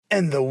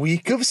And the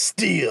Week of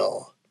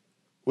Steel,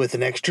 with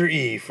an extra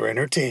E for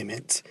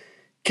entertainment,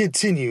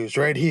 continues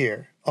right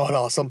here on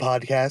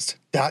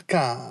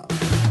awesomepodcast.com.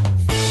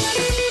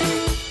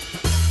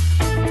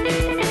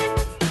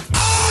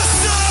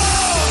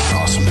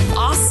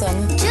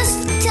 Awesome.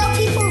 Just tell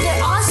people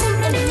they're awesome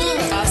and mean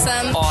it.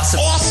 Awesome. Awesome.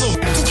 Awesome.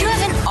 Did you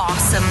have an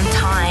awesome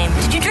time?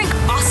 Did you drink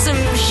awesome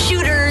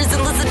shooters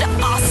and listen to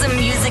awesome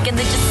music and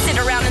then just sit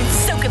around and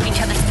soak up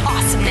each other's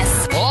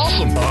awesomeness?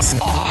 Awesome.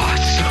 Awesome.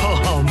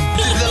 Awesome.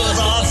 That was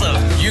awesome.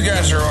 You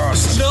guys are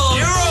awesome. No.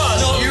 You're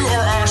awesome. No. You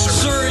are awesome.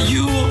 Sir,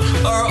 you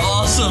are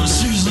awesome.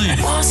 Seriously.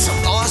 Awesome.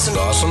 Awesome.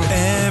 Awesome.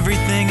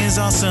 Everything is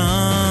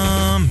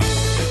awesome.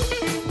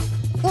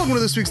 Welcome to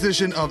this week's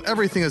edition of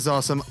Everything is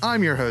Awesome.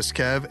 I'm your host,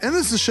 Kev, and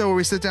this is a show where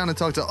we sit down and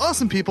talk to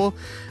awesome people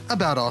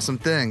about awesome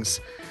things.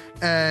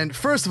 And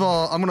first of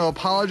all, I'm going to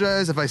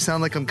apologize if I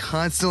sound like I'm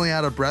constantly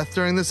out of breath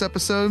during this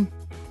episode.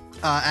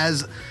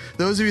 As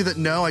those of you that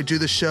know, I do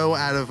the show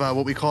out of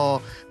what we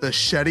call the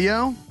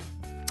Shedio.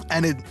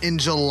 And in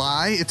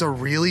July, it's a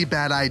really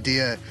bad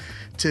idea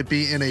to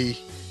be in a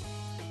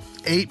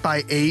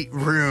 8x8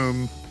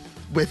 room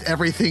with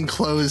everything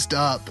closed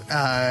up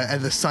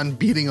and the sun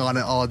beating on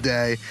it all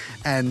day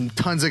and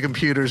tons of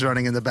computers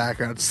running in the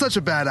background. Such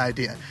a bad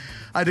idea.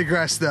 I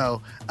digress,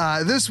 though.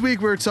 This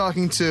week we're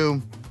talking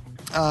to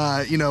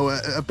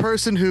a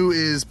person who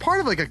is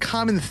part of like a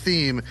common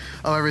theme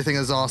of Everything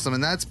is Awesome,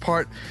 and that's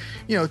part,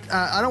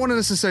 I don't want to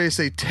necessarily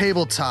say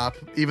tabletop,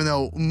 even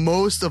though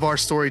most of our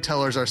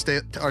storytellers are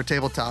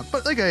tabletop,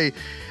 but like a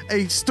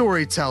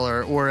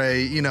storyteller or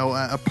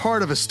a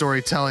part of a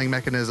storytelling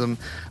mechanism.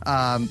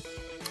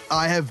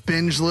 I have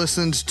binge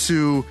listened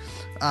to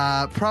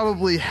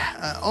probably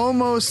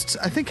almost,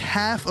 I think,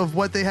 half of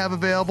what they have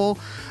available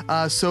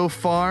so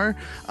far.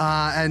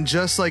 And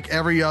just like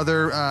every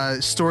other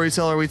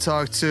storyteller we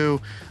talk to,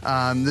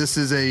 this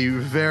is a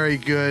very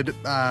good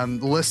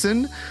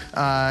listen.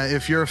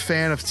 If you're a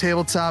fan of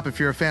tabletop, if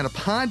you're a fan of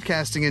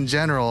podcasting in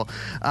general,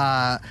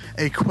 A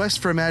Quest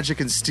for Magic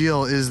and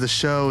Steel is the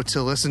show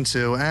to listen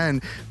to.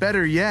 And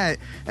better yet,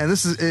 and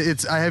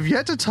I have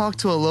yet to talk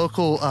to a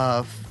local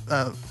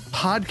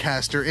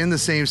podcaster in the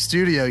same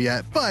studio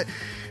yet, but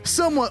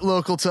somewhat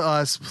local to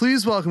us.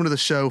 Please welcome to the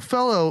show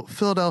fellow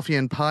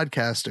Philadelphian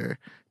podcaster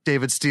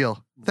David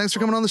Steele. Thanks for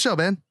coming on the show,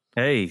 man.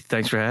 Hey,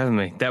 thanks for having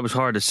me. That was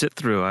hard to sit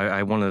through.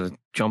 I wanted to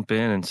jump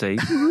in and say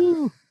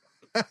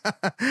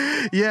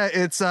yeah,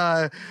 it's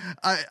I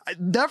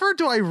never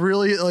do I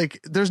really like,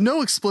 there's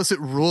no explicit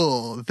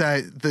rule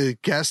that the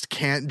guest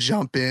can't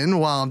jump in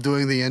while I'm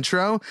doing the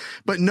intro,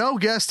 but no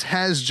guest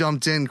has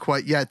jumped in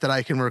quite yet that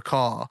I can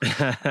recall.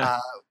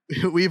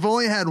 We've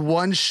only had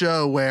one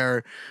show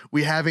where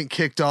we haven't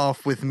kicked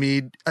off with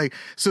me.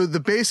 So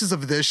the basis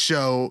of this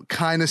show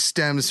kind of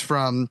stems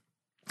from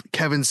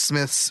Kevin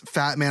Smith's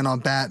Fat Man on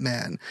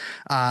Batman,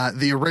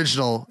 the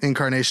original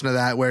incarnation of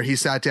that, where he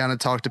sat down and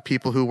talked to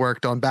people who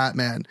worked on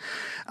Batman.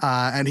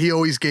 And he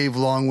always gave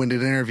long-winded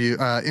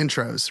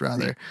intros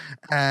rather.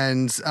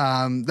 And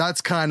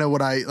that's kind of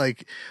what I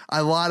like.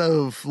 A lot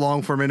of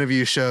long-form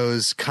interview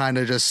shows kind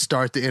of just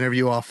start the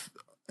interview off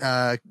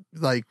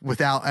like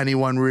without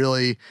anyone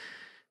really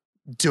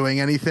doing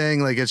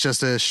anything. Like it's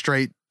just a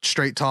straight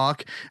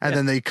talk, and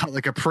then they cut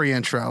like a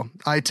pre-intro.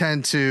 I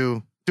tend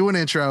to do an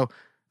intro,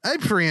 a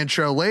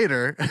pre-intro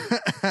later,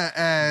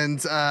 and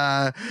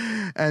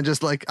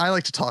just like I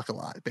like to talk a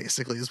lot.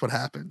 Basically, is what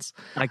happens.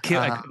 I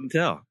couldn't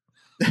tell.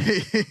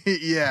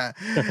 Yeah.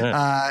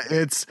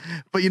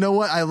 But you know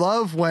what? I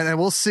love when, and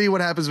we'll see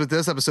what happens with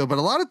this episode, but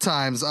a lot of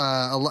times,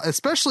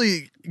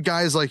 especially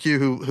guys like you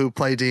who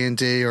play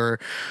D&D or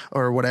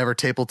whatever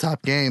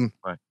tabletop game,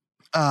 right.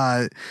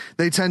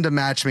 They tend to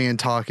match me in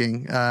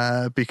talking,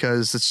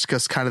 because it's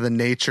just kind of the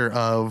nature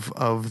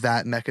of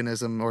that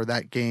mechanism or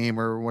that game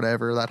or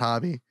whatever, that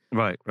hobby.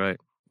 Right.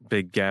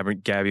 Big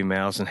Gabby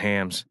Mouse and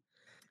Hams.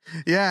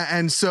 Yeah,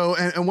 and so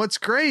and what's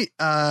great,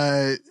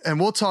 and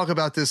we'll talk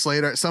about this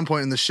later at some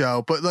point in the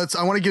show, but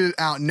I want to get it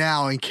out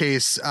now in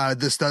case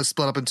this does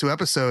split up in two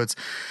episodes.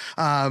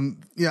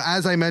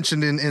 As I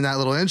mentioned in that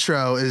little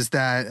intro, is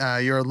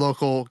that you're a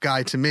local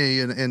guy to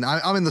me, and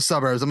I'm in the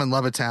suburbs. I'm in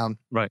Levittown.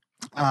 Right.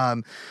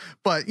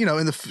 But in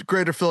the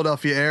greater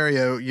Philadelphia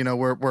area,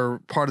 we're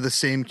part of the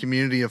same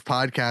community of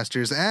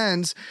podcasters,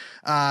 and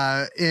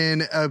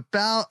in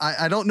about,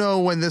 I don't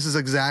know when this is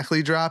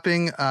exactly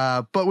dropping,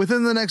 but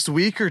within the next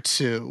week or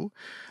two,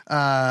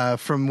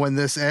 from when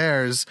this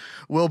airs,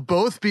 we'll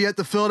both be at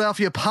the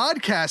Philadelphia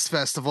Podcast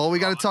Festival. We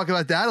got to talk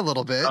about that a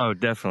little bit. Oh,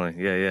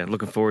 definitely. Yeah.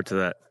 Looking forward to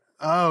that.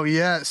 Oh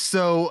yeah,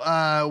 so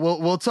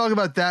we'll talk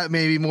about that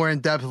maybe more in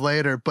depth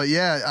later. But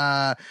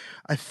yeah,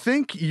 I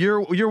think you're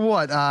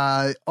what,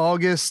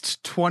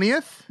 August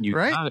 20th,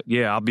 right?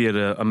 Yeah, I'll be at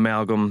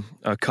Amalgam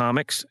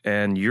Comics,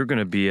 and you're going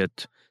to be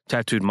at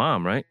Tattooed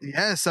Mom, right?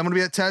 Yes, I'm going to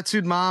be at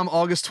Tattooed Mom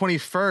August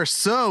 21st.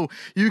 So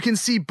you can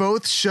see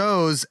both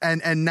shows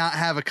and not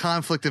have a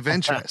conflict of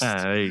interest.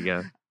 There you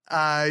go.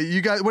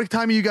 You guys, what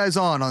time are you guys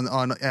on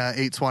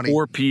 8/20?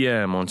 4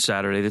 p.m. on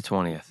Saturday the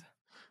 20th.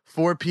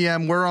 4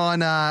 p.m. We're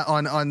on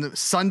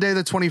Sunday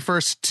the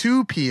 21st,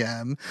 2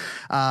 p.m.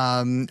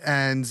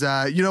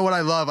 You know what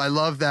I love? I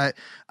love that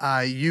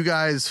you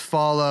guys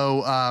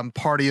follow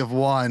Party of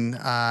One,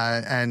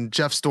 and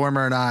Jeff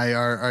Stormer and I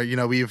are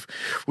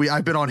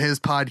I've been on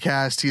his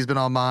podcast, he's been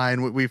on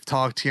mine. We've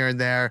talked here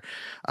and there,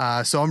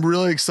 so I'm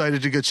really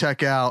excited to go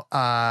check out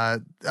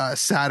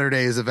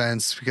Saturday's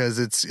events, because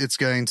it's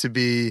going to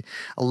be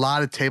a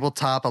lot of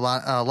tabletop, a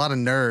lot of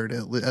nerd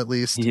at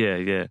least.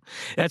 Yeah,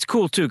 that's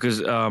cool too,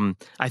 because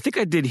I think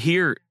I did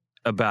hear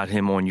about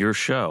him on your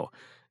show,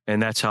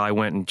 and that's how I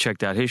went and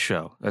checked out his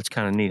show. That's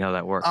kind of neat how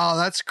that works. Oh,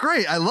 that's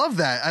great. I love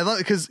that. I love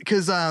it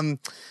because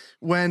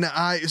when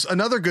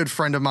another good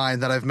friend of mine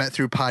that I've met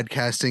through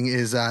podcasting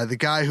is the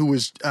guy who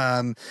was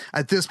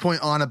at this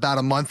point on about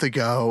a month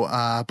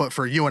ago, but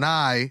for you and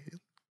I,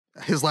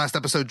 his last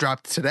episode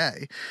dropped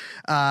today,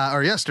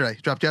 or yesterday,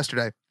 dropped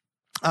yesterday.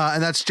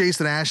 And that's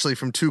Jason Ashley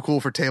from Too Cool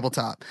for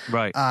Tabletop.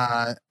 Right.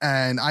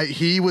 And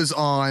he was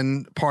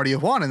on Party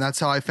of One, and that's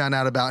how I found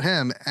out about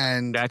him.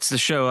 And that's the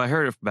show I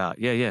heard about.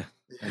 Yeah.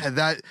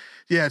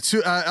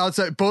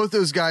 Outside, both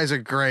those guys are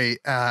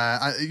great.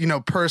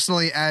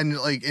 Personally and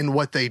like in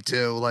what they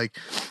do. Like,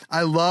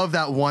 I love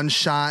that one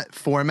shot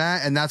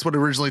format, and that's what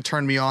originally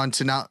turned me on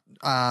to not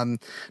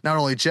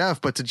only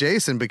Jeff but to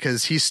Jason,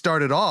 because he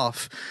started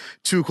off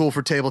Too Cool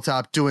for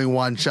Tabletop doing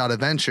one shot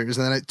adventures,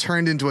 and then it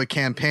turned into a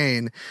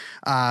campaign,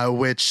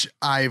 which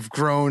I've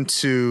grown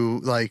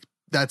to like.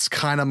 That's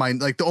kind of my,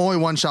 like, the only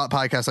one shot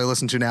podcast I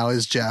listen to now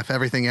is Jeff.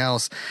 Everything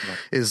else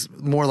is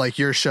more like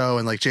your show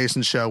and like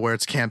Jason's show, where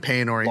it's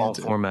campaign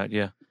oriented format.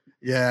 Yeah.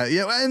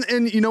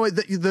 And you know what,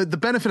 the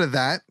benefit of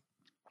that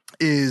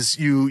is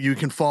you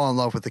can fall in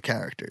love with the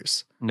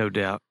characters, no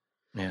doubt.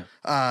 Yeah.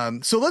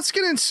 So let's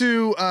get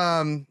into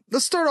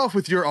let's start off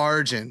with your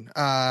origin.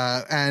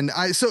 And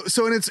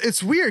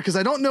it's weird because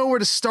I don't know where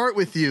to start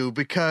with you,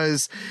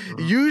 because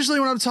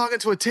usually when I'm talking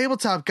to a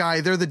tabletop guy,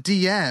 they're the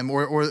DM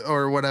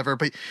or whatever,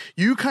 but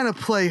you kind of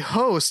play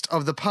host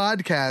of the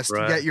podcast,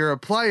 right, yet you're a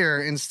player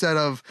instead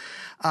of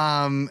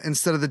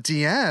the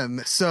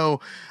DM. So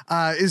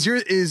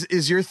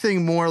is your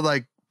thing more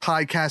like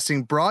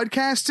podcasting,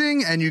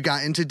 broadcasting, and you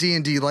got into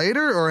D&D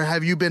later, or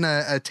have you been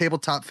a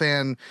tabletop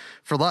fan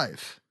for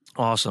life?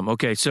 Awesome.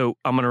 Okay, so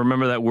I'm going to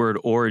remember that word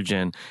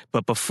origin,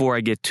 but before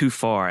I get too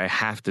far, I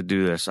have to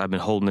do this. I've been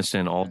holding this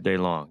in all day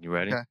long. You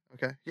ready?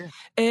 Okay. Yeah.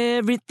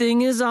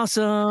 Everything is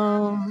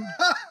awesome.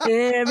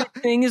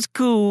 Everything is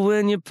cool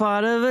when you're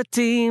part of a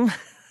team.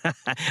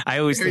 I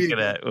always think of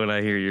that when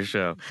I hear your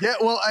show. Yeah,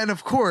 well, and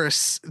of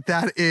course,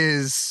 that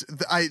is,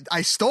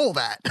 I stole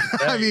that.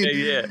 I mean,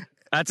 yeah.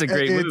 That's a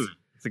great movie.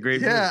 It's a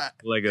great movie.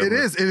 Lego movie.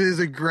 It is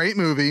a great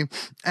movie.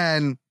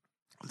 And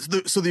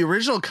so the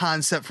original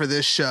concept for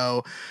this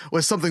show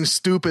was something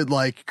stupid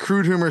like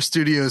Crude Humor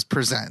Studios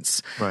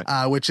Presents,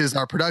 right, which is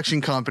our production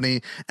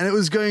company. And it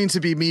was going to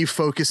be me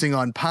focusing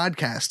on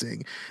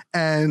podcasting.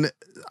 And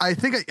I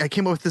think I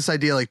came up with this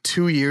idea like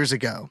 2 years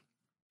ago.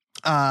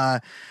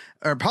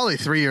 Or probably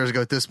 3 years ago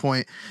at this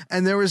point.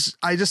 And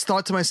I just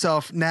thought to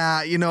myself,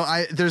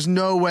 there's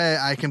no way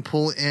I can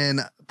pull in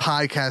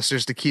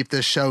podcasters to keep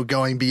this show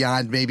going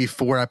beyond maybe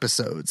 4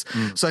 episodes.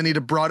 So I need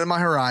to broaden my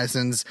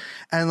horizons,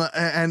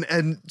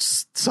 and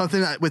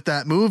something with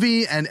that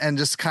movie and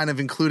just kind of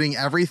including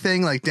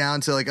everything, like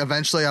down to like,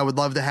 eventually I would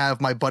love to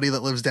have my buddy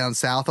that lives down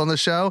south on the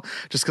show,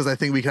 just because I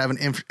think we could have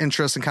an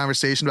interesting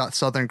conversation about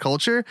Southern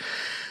culture.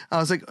 I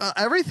was like,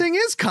 everything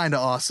is kind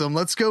of awesome.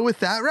 Let's go with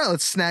that route.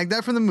 Let's snag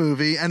that from the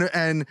movie.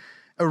 And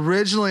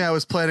originally I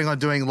was planning on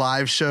doing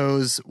live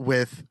shows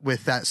with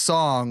that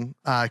song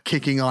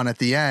kicking on at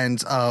the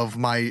end of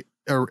my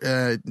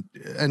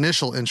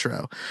initial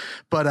intro.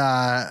 But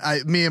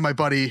me and my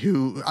buddy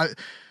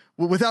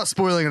without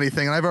spoiling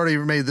anything, and I've already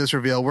made this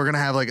reveal, I'm going to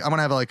have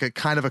like a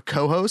kind of a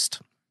co-host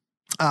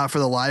for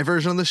the live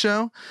version of the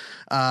show.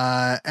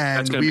 And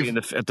that's going to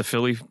be at the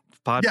Philly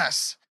pod?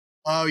 Yes.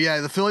 Oh yeah,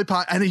 the Philly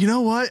pod. And you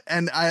know what?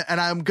 And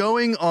I'm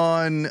going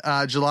on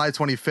July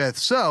 25th.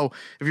 So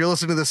if you're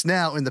listening to this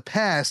now, in the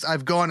past,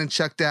 I've gone and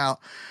checked out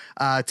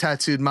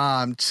Tattooed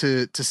Mom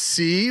to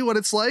see what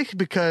it's like,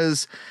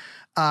 because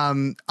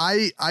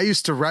I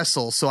used to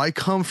wrestle, so I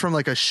come from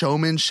like a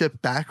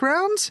showmanship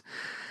background.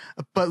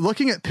 But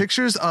looking at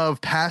pictures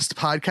of past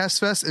Podcast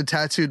Fest and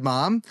Tattooed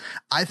Mom,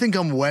 I think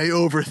I'm way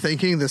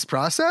overthinking this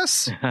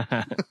process.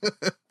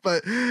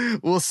 But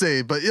we'll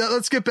see. But yeah,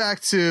 let's get back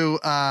to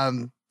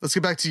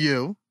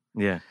you.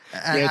 Yeah.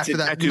 After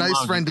that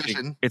nice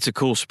rendition. It's a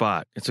cool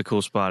spot.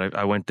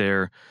 I went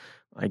there,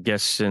 I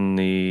guess, I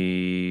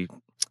don't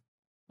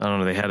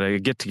know, they had a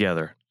get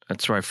together.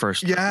 That's where I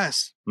first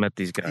met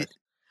these guys.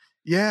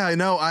 Yeah, I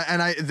know.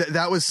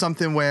 That was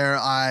something where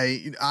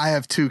I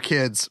have 2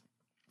 kids.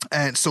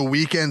 And so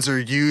weekends are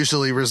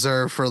usually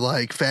reserved for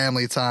like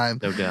family time.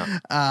 No doubt.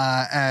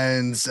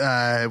 And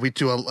we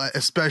do,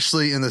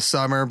 especially in the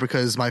summer,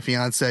 because my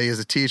fiance is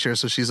a teacher,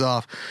 so she's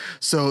off.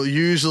 So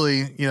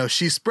usually,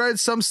 she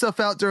spreads some stuff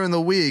out during the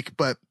week,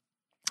 but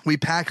we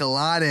pack a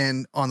lot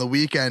in on the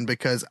weekend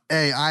because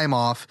A, I'm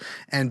off,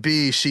 and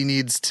B, she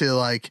needs to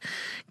like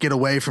get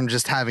away from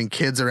just having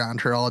kids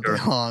around her all day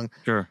long.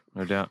 Sure,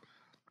 no doubt.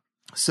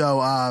 So,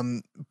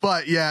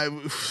 but yeah,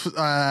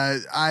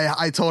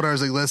 I told her, I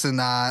was like, listen,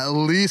 at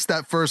least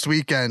that first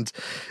weekend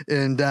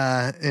in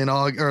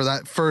August, or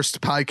that first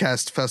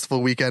podcast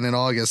festival weekend in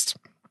August,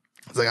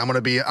 it's like, I'm going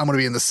to be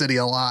in the city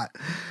a lot.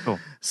 Cool.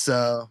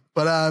 So,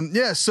 but,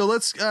 yeah, so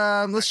let's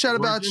chat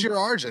about your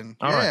origin.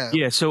 All right.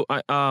 Yeah. So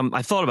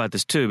I thought about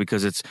this too,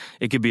 because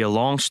it could be a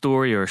long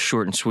story or a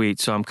short and sweet.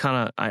 So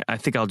I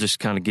think I'll just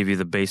kind of give you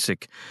the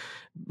basic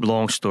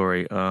long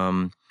story.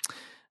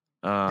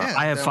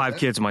 I have 5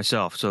 kids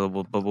myself, so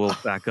we'll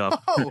back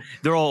up. Oh.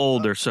 They're all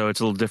older, so it's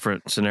a little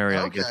different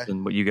scenario, I guess,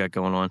 than what you got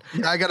going on.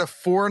 I got a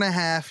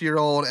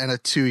 4.5-year-old and a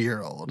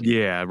 2-year-old.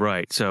 Yeah,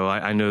 right. So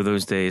I know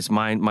those days.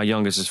 My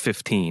youngest is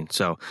 15.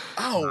 So.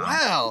 Oh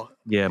wow.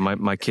 Yeah,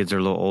 my kids are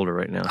a little older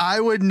right now. I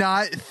would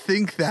not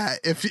think that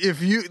if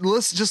you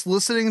just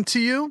listening to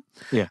you,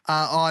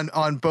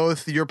 on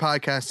both your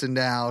podcast and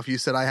now, if you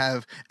said I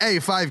have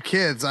 5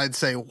 kids, I'd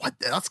say what?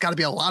 That's got to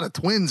be a lot of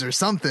twins or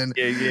something.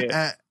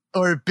 Yeah.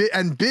 Or B,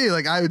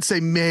 like I would say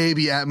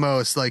maybe at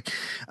most like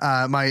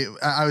I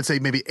would say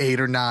maybe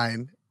 8 or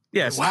 9.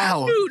 Yes.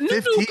 Wow.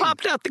 Nunu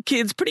popped out the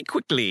kids pretty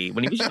quickly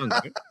when he was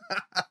younger.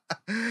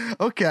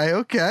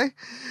 Okay.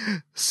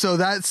 So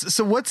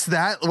what's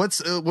that? What's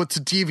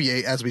to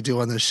deviate as we do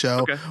on this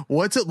show? Okay.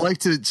 What's it like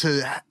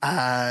to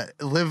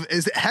live?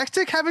 Is it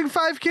hectic having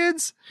 5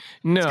 kids?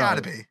 No. It's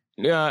gotta be.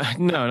 No,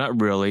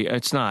 not really.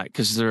 It's not,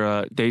 because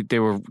they're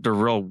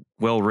real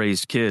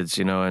well-raised kids,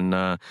 and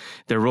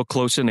they're real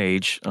close in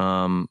age.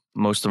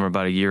 Most of them are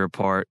about a year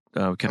apart.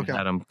 We kind of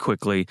had them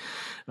quickly.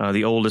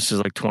 The oldest is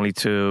like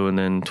 22, and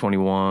then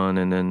 21,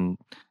 and then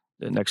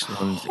the next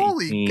one's 18,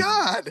 holy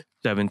God,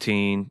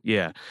 17.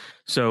 Yeah.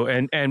 So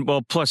and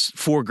well, plus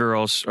 4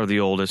 girls are the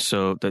oldest,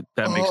 so that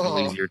makes it a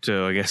little easier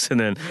too, I guess. And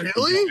then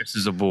really, this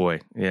is a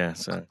boy. Yeah.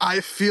 So I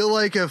feel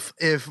like if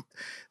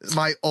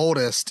my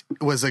oldest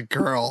was a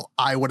girl,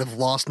 I would have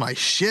lost my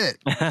shit.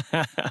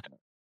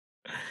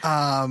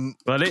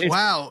 But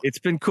it's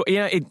been cool.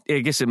 Yeah, I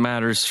guess it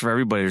matters for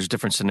everybody. There's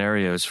different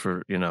scenarios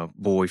for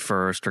boy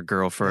first or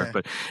girl first.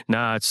 Yeah. But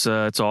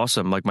it's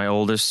awesome. Like my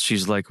oldest,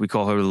 she's like, we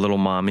call her the little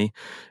mommy.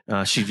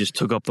 She just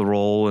took up the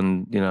role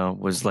and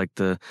was like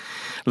the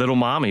little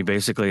mommy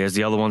basically as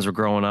the other ones were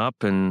growing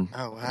up. And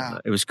oh wow,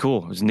 it was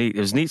cool. It was neat. It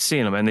was neat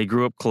seeing them, and they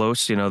grew up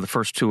close. The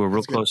first 2 were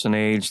real close in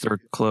age. They're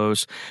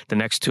close. The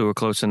next 2 are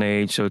close in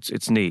age. So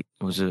it's neat.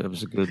 It was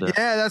a good.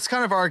 Yeah, that's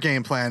kind of our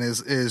game plan.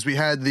 Is we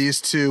had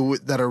these 2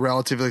 that are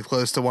relatively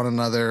close to one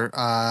another,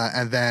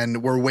 and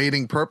then we're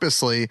waiting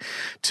purposely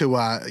to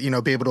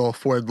be able to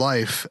afford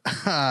life.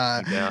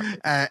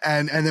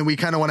 And then we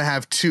kind of want to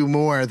have 2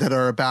 more that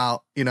are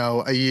about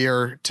a year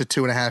to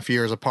 2.5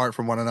 years apart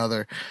from one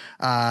another,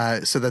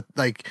 so that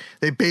like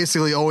they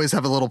basically always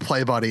have a little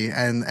play buddy,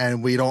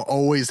 and we don't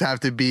always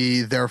have to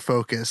be their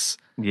focus.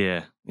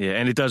 Yeah,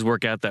 and it does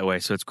work out that way,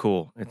 so it's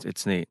cool.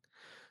 It's neat.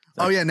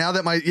 Now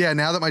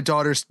that my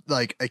daughter's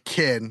like a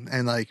kid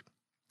and like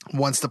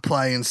wants to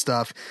play and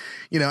stuff,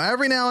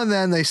 every now and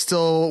then they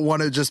still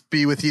want to just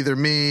be with either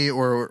me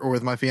or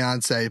with my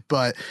fiance,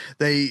 but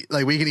we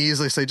can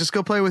easily say, just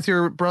go play with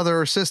your brother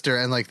or sister.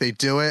 And like, they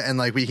do it. And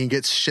like, we can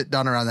get shit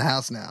done around the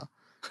house now.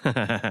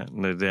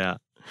 No doubt.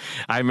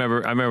 I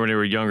remember when they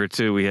were younger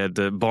too. We had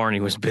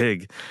Barney was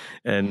big,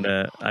 and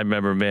I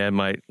remember, man,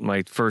 my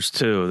first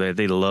 2,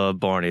 they loved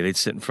Barney. They'd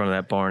sit in front of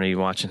that Barney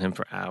watching him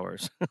for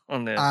hours.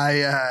 On that.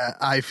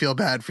 I feel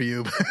bad for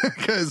you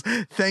because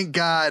thank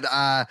God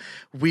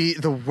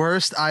the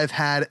worst I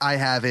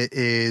have it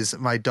is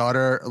my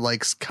daughter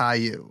likes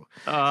Caillou.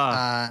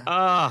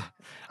 I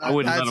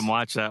wouldn't let him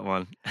watch that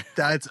one.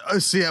 That's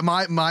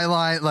my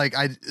line. Like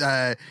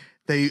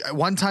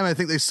one time I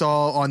think they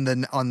saw on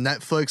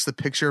Netflix the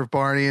picture of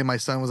Barney, and my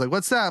son was like,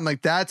 "What's that?" I'm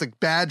like, "That's a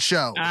bad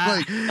show.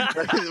 Like,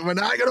 we're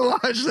not gonna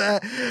watch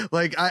that."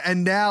 Like,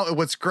 and now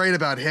what's great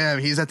about him,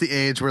 he's at the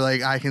age where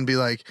like I can be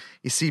like,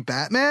 "You see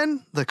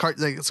Batman?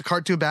 It's a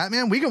cartoon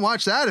Batman. We can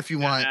watch that if you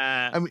want."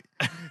 I mean,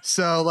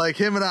 so like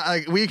him and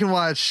I, we can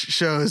watch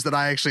shows that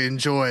I actually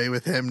enjoy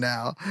with him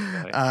now.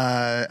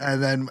 Right.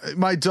 And then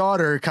my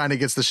daughter kind of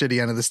gets the shitty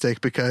end of the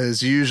stick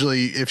because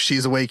usually if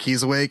she's awake,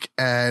 he's awake,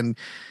 and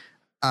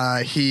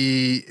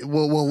he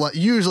will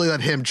usually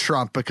let him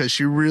trump because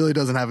she really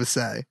doesn't have a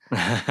say.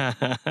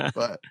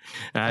 But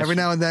every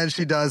now and then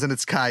she does, and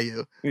it's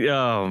Caillou.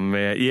 Oh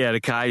man, yeah, the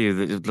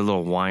Caillou, the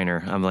little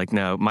whiner. I'm like,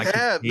 no, my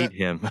kids hate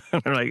him.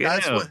 I'm like,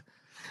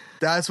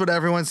 that's what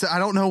everyone says. I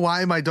don't know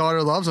why my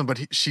daughter loves him,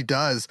 but she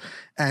does,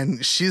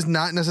 and she's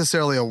not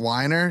necessarily a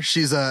whiner.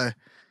 She's a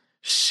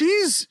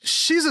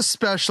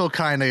special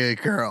kind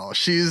of girl.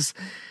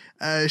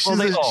 They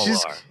all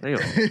are.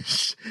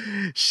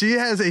 She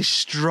has a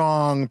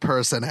strong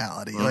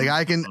personality. Like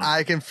I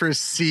can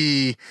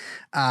foresee,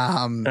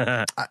 I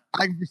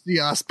can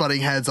foresee us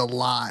butting heads a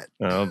lot.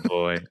 Oh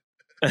boy.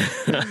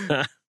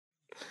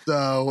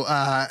 So,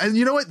 and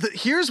you know what?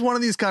 Here's one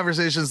of these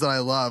conversations that I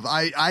love.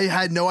 I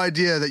had no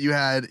idea that you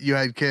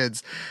had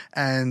kids,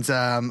 and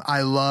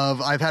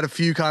I've had a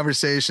few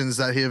conversations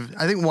that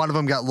I think one of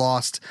them got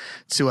lost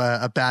to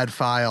a bad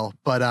file,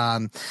 but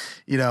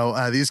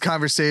these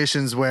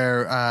conversations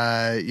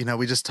where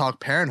we just talk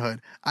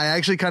parenthood. I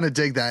actually kind of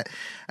dig that.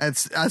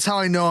 That's how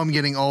I know I'm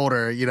getting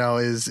older.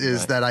 Is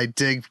right. That I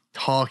dig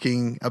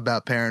talking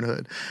about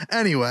parenthood.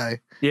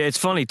 Anyway. Yeah, it's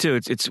funny too.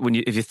 It's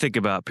if you think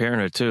about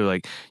parenthood too,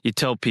 like you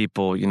tell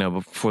people,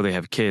 before they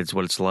have kids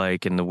what it's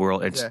like in the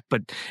world. And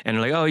they're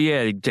like, oh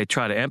yeah, they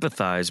try to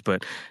empathize,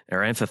 but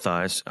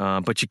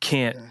you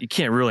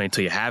can't really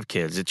until you have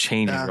kids. It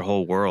changes your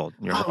whole world,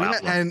 your whole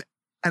outlook.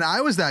 And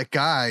I was that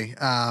guy,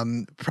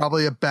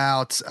 probably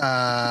about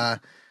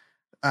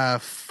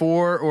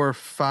 4 or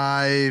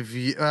 5,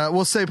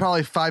 we'll say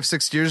probably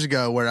 5-6 years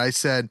ago, where I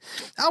said,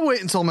 I'll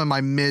wait until I'm in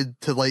my mid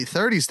to late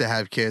 30s to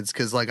have kids.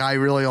 Cause like, I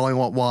really only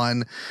want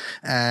one,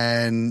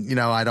 and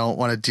I don't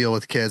want to deal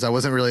with kids. I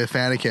wasn't really a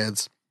fan of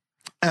kids.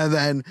 And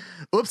then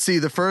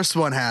oopsie, the first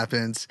one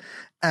happens,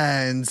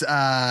 and,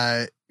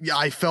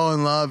 I fell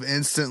in love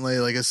instantly.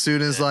 Like as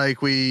soon as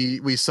like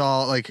we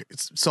saw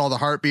the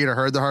heartbeat or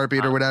heard the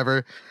heartbeat or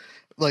whatever,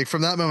 like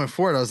from that moment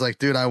forward, I was like,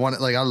 dude, I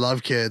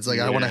love kids. Like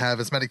I want to have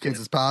as many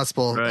kids as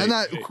possible. Right. And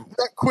that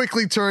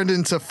quickly turned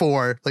into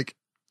 4, like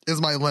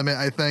is my limit,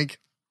 I think.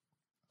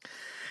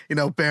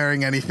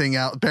 Bearing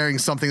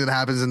something that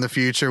happens in the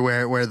future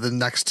where the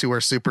next 2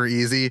 are super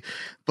easy.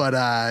 But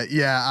I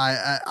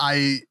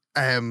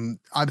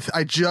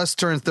just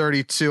turned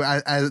 32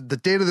 at the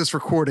date of this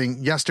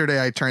recording.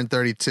 Yesterday I turned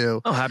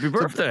 32. Oh, happy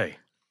birthday.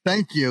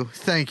 Thank you.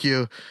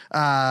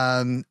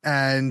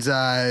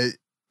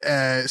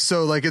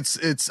 So like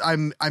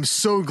I'm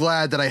so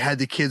glad that I had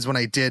the kids when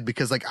I did,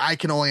 because like I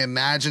can only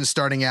imagine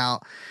starting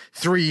out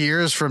 3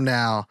 years from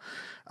now,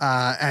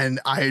 and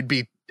I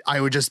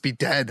would just be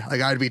dead. Like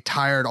I'd be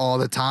tired all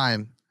the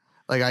time.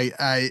 Like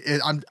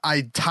I'm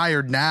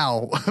tired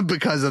now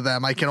because of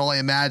them. I can only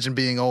imagine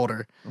being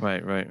older.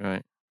 Right.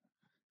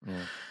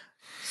 Yeah.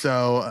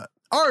 So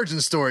origin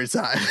story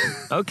time.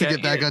 Okay. To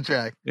get back on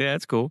track. Yeah,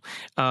 that's cool.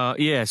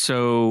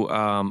 So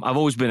I've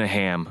always been a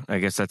ham. I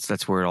guess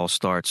that's where it all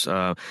starts.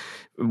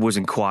 Was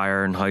in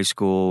choir in high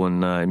school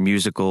and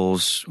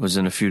musicals, was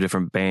in a few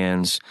different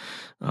bands.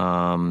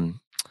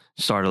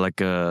 Started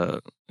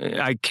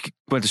I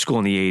went to school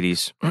in the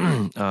 80s,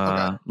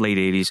 late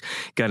 80s,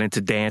 got into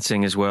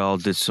dancing as well,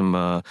 did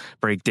some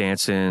break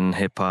dancing,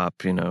 hip hop,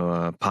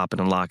 popping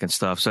and locking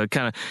stuff. So I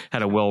kind of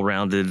had a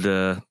well-rounded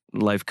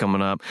life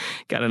coming up.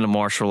 Got into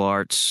martial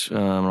arts when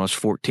I was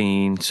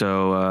 14.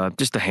 So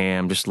just a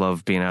ham, just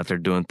love being out there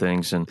doing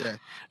things, and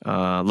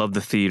love the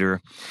theater.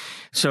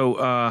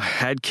 So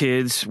had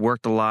kids,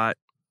 worked a lot,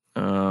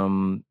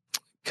 kind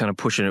of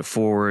pushing it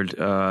forward.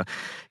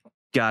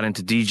 Got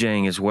into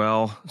DJing as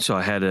well. So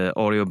I had an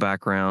audio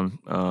background.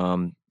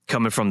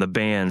 Coming from the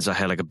bands, I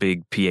had like a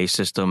big PA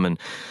system, and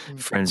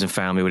friends and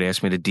family would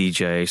ask me to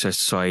DJ.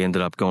 So I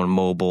ended up going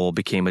mobile,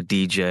 became a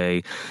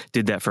DJ,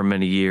 did that for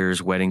many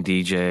years, wedding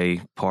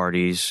DJ,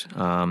 parties.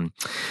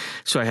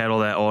 So I had all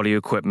that audio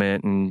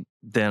equipment, and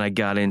then I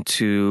got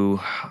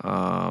into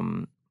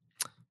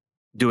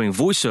doing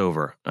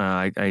voiceover.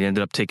 I ended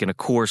up taking a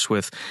course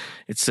with,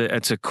 it's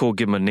a cool,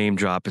 give them a name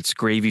drop. It's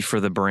Gravy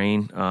for the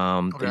Brain.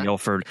 They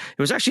offered,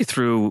 it was actually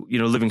through,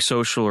 Living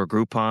Social or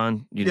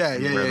Groupon.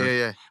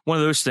 Yeah. One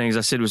of those things.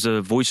 I said it was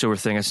a voiceover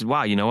thing. I said,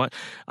 wow, you know what?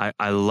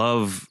 I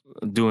love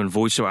doing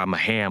voiceover. I'm a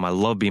ham. I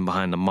love being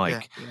behind the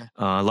mic.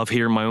 I love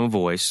hearing my own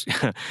voice.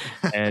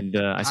 And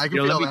I said, I can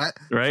feel that.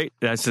 Right?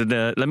 I said,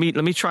 let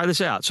me try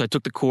this out. So I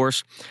took the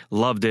course,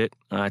 loved it.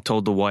 I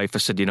told the wife, I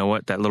said, you know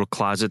what? That little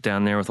closet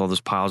down there with all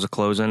those piles of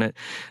clothes in it,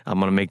 I'm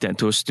going to make that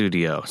into a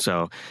studio.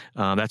 So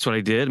that's what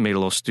I did. Made a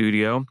little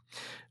studio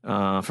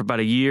for about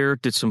a year,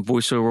 did some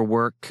voiceover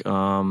work.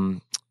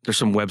 There's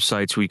some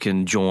websites we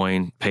can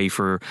join, pay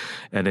for,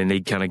 and then they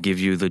kind of give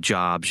you the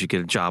jobs. You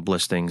get job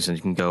listings, and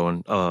you can go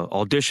and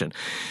audition.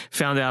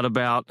 Found out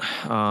about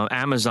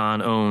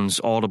Amazon owns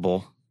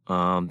Audible,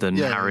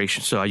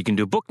 narration, so you can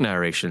do book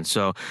narration.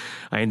 So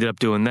I ended up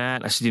doing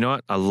that. I said, you know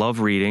what? I love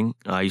reading.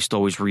 I used to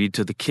always read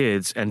to the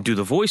kids and do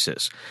the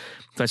voices.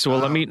 So I said, well,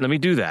 let me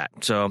do that.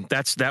 So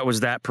that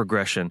was that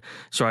progression.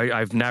 So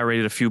I've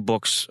narrated a few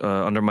books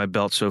under my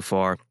belt so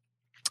far.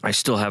 I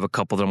still have a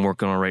couple that I'm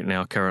working on right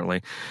now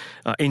currently.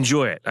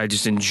 Enjoy it. I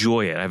just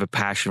enjoy it. I have a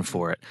passion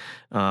for it.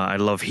 I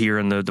love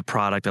hearing the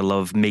product. I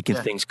love making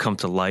things come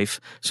to life.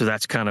 So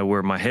that's kind of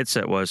where my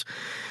headset was.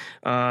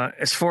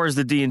 As far as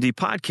the D&D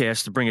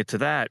podcast, to bring it to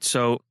that,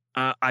 so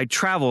I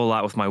travel a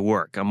lot with my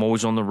work. I'm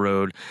always on the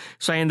road.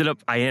 So I ended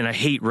up, I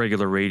hate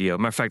regular radio.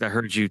 Matter of fact, I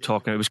heard you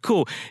talking. It was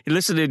cool.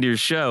 Listening to your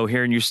show,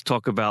 hearing you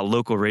talk about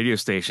local radio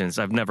stations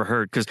I've never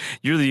heard, because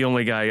you're the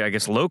only guy, I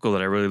guess, local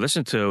that I really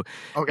listen to.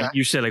 Okay.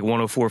 You said like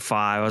 104.5.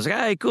 I was like,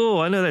 hey, cool.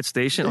 I know that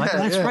station.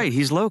 That's right.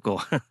 He's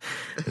local.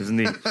 Isn't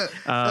he?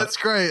 That's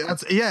great.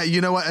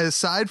 You know what?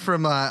 Aside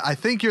from, I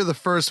think you're the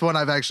first one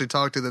I've actually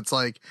talked to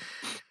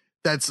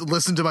that's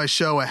listened to my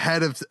show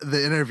ahead of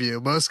the interview.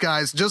 Most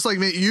guys, just like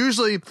me,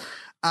 usually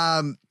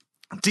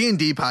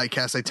D&D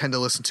podcasts I tend to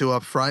listen to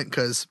up front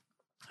because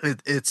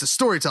it's a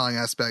storytelling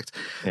aspect.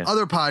 Yeah.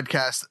 Other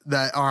podcasts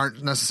that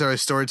aren't necessarily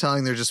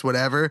storytelling, they're just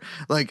whatever.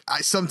 Like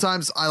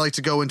sometimes I like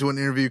to go into an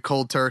interview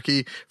cold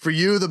turkey. For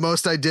you, the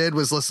most I did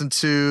was listen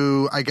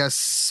to, I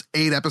guess,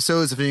 8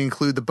 episodes if you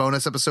include the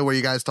bonus episode where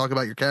you guys talk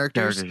about your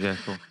characters. Yeah,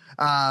 cool.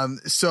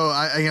 So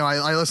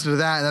I listened to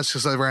that, and that's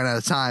because I ran out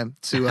of time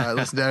to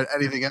listen to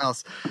anything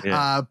else.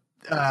 Yeah.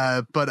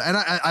 But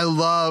I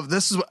love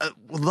this is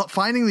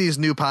finding these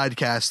new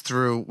podcasts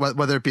through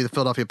whether it be the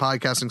Philadelphia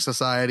Podcasting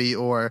Society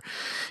or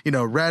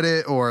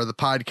Reddit or the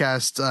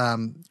podcast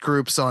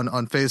groups on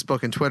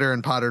Facebook and Twitter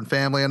and Potter and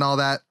Family and all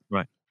that.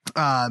 Right.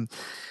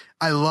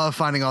 I love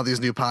finding all these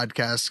new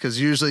podcasts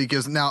because usually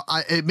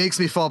it makes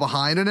me fall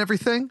behind on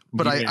everything,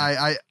 but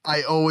I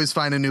always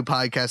find a new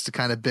podcast to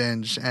kind of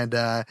binge, and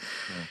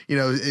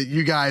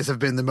you guys have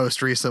been the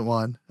most recent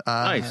one.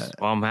 Nice.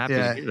 Well, I'm happy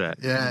to hear that.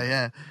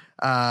 Yeah.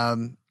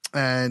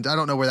 And I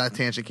don't know where that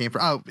tangent came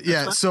from. Oh,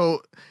 yeah.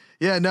 So,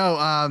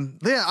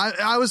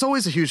 I was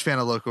always a huge fan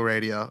of local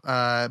radio,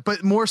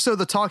 but more so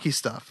the talky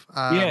stuff.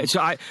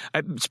 So I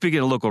speaking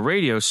of local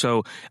radio,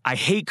 so I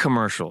hate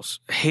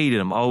commercials. Hated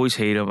them. Always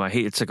hate them.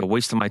 It's like a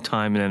waste of my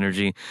time and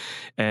energy.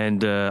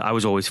 And I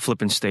was always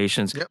flipping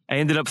stations. Yep. I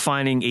ended up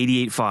finding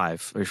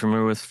 88.5. Are you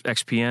familiar with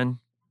XPN?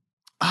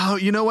 Oh,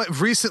 you know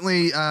what?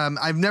 Recently,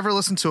 I've never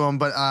listened to them,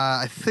 but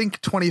I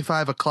think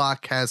 25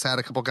 o'clock has had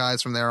a couple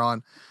guys from there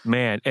on.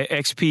 Man,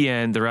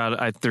 XPN, they're out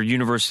at their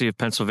University of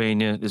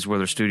Pennsylvania is where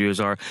their studios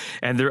are.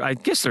 And I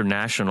guess they're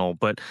national,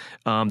 but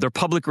they're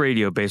public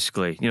radio,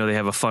 basically. They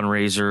have a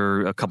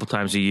fundraiser a couple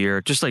times a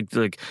year, just like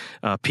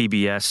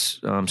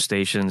PBS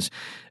stations.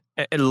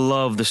 I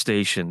love the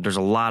station. There's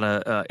a lot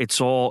of it's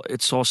all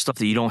stuff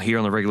that you don't hear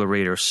on the regular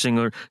radio.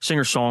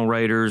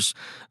 Singer-songwriters,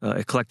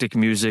 eclectic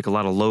music, a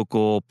lot of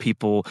local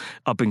people,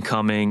 up and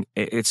coming.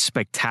 It's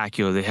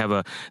spectacular. They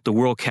have the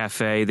World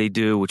Cafe they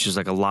do, which is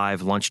like a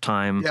live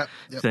lunchtime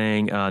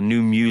thing.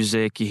 New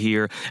music you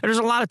hear. And there's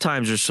a lot of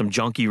times there's some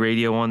junky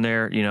radio on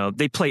there.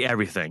 They play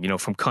everything.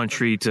 From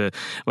country to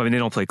they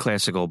don't play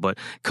classical, but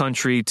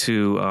country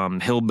to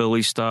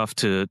hillbilly stuff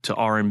to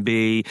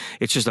R&B.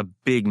 It's just a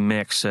big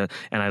mix, and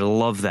I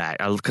love that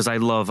because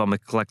I'm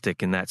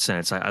eclectic in that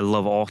sense. I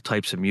love all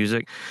types of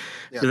music.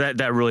 So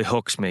that really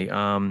hooks me.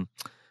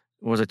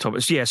 What was I talking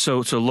about? Yeah,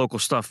 so local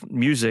stuff,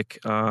 music,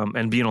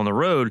 and being on the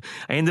road,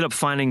 I ended up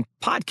finding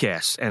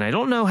podcasts, and I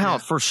don't know how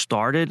it first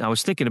started. I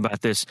was thinking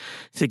about this,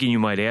 thinking you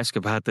might ask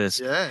about this.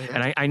 Yeah.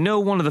 And I know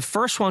one of the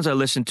first ones I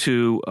listened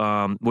to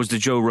was the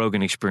Joe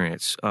Rogan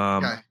Experience.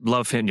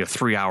 Love him,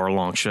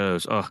 3-hour-long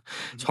shows.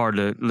 It's hard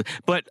to,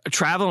 but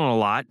traveling a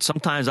lot,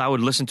 sometimes I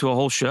would listen to a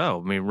whole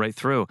show, right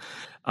through.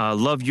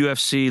 Love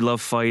UFC, love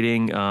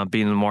fighting,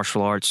 being in the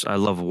martial arts. I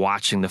love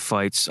watching the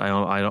fights.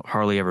 I don't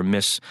hardly ever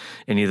miss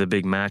any of the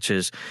big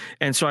matches.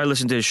 And so I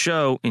listen to his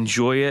show,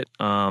 enjoy it.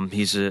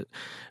 He's a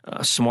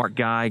smart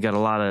guy, got a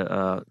lot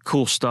of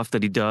cool stuff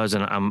that he does,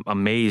 and I'm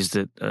amazed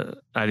that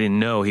I didn't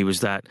know he was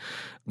that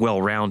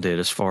well-rounded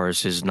as far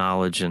as his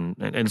knowledge, and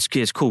he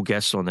has cool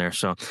guests on there.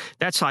 So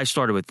that's how I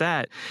started with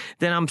that.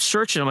 Then I'm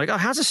searching. I'm like,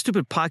 how's this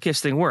stupid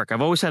podcast thing work?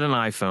 I've always had an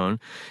iPhone,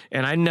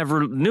 and I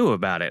never knew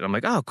about it. I'm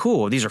like, oh,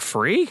 cool. These are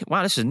free?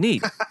 Wow, this is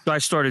neat. So I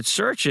started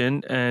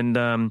searching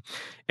and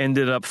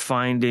ended up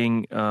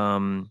finding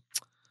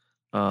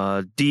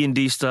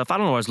D&D stuff. I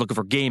don't know. I was looking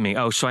for gaming.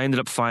 So I ended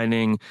up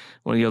finding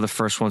one of the other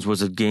first ones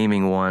was a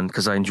gaming one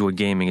because I enjoy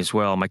gaming as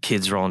well. My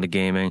kids are all into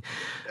gaming.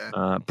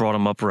 Brought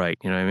them up right.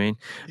 You know what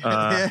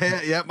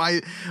I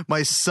mean?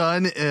 My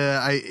son,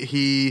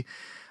 he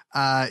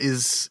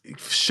is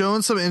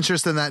showing some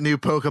interest in that new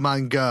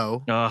Pokemon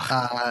Go,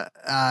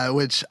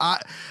 which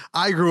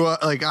I grew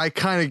up, I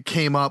kind of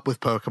came up with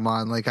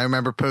Pokemon. I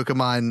remember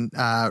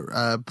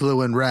Pokemon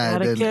Blue and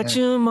Red. Gotta catch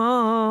them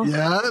all.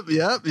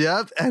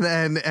 Yep.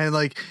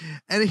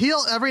 And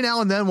he'll every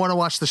now and then want to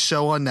watch the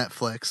show on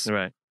Netflix.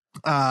 Right.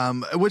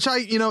 Which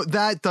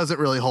that doesn't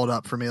really hold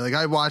up for me.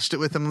 I watched it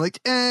with him.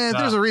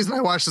 There's a reason I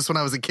watched this when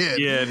I was a kid.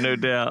 Yeah, no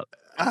doubt.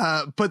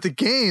 But the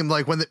game,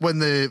 when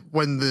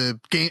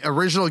the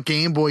original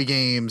Game Boy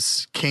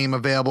games came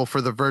available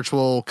for the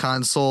Virtual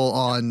Console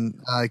on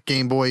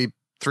Game Boy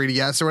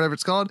 3DS or whatever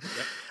it's called,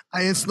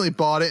 I instantly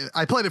bought it.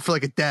 I played it for a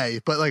day,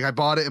 but I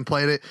bought it and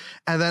played it,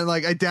 and then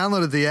I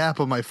downloaded the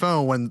app on my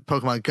phone when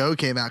Pokemon Go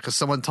came out because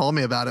someone told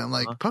me about it. I'm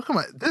like,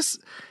 Pokemon, this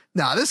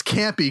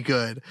can't be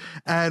good.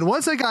 And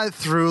once I got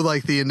through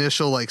the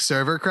initial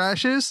server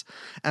crashes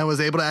and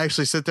was able to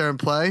actually sit there and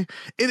play,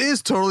 it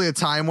is totally a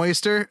time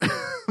waster,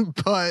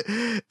 but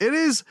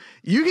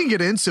you can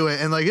get into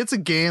it. And it's a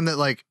game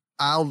that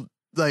I'll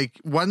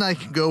when I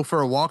can go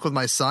for a walk with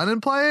my son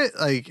and play it,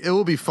 it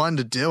will be fun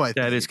to do. I think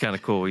that is kind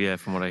of cool. Yeah.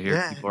 From what I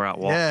hear, people are out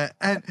walking. Yeah.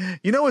 And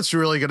you know, what's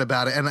really good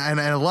about it. And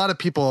a lot of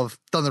people have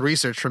done the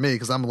research for me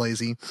because I'm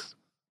lazy.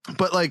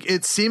 But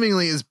it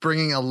seemingly is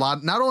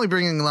not only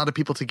bringing a lot of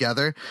people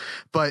together,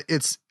 but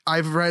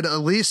I've read at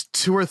least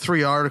 2 or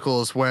 3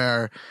 articles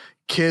where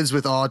kids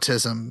with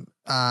autism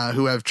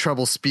who have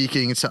trouble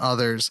speaking to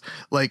others,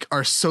 like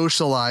are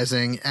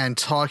socializing and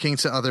talking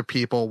to other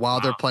people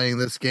while they're playing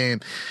this game.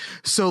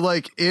 So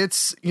like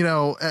it's,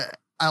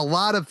 a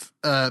lot of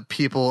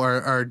people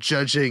are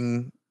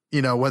judging,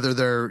 whether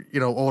they're,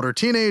 older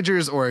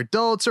teenagers or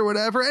adults or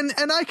whatever. And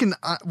I can,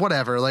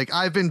 whatever, like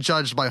I've been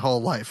judged my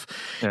whole life,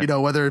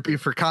 whether it be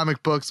for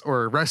comic books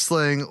or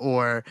wrestling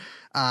or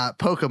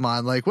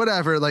Pokemon, like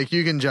whatever, like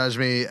you can judge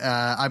me.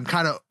 I'm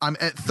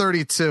at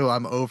 32.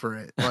 I'm over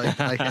it. Like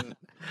I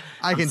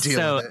can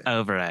deal with it.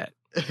 Over it.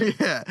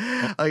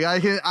 Yeah, like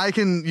I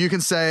can you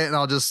can say it and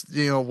I'll just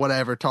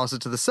whatever, toss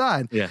it to the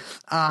side. Yeah.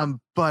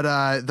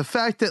 But the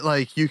fact that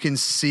like you can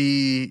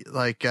see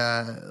like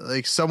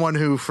someone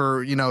who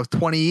for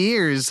 20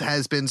 years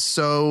has been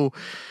so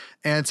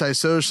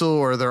antisocial,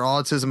 or their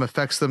autism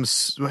affects them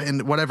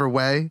in whatever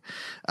way,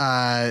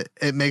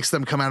 it makes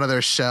them come out of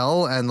their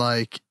shell and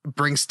like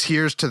brings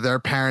tears to their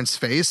parents'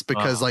 face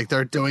because like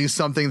they're doing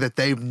something that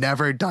they've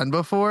never done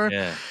before.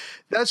 Yeah.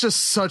 That's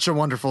just such a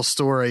wonderful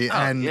story.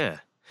 And yeah.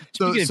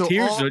 So, you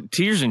get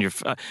tears in your.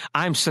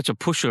 I'm such a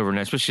pushover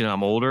now, especially now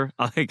I'm older.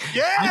 I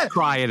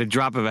cry at a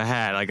drop of a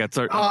hat. Like I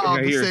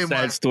hear a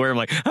sad story. I'm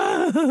like,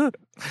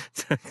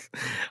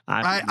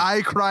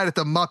 I cried at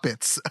the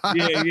Muppets.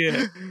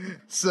 Yeah.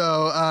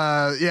 So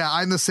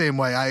I'm the same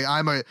way.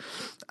 I'm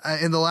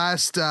in the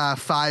last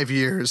 5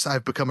 years,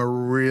 I've become a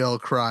real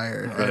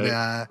crier,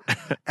 right.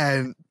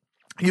 and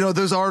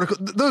those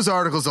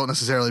articles don't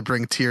necessarily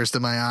bring tears to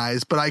my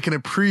eyes, but I can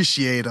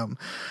appreciate them.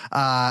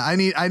 I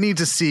need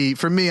to see,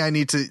 for me, I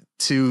need to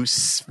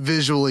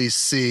visually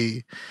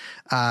see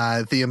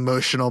the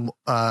emotional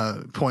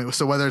point.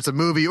 So whether it's a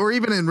movie or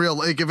even in real,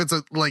 like if it's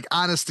a like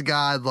honest to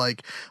God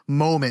like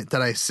moment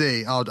that I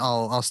see,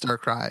 I'll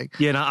start crying.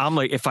 Yeah, and I'm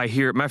like, if I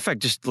hear, matter of fact,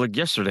 just like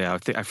yesterday, I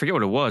forget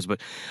what it was,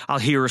 but I'll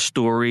hear a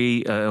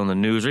story on the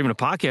news or even a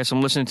podcast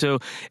I'm listening to,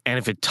 and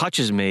if it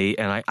touches me,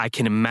 and I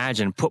can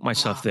imagine, put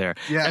myself there.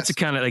 Yes. That's the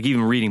kind of like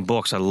even reading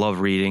books. I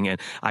love reading,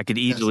 and I could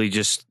easily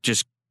just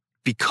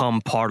become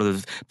part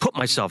of put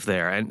myself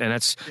there, and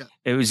that's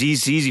it was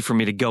easy for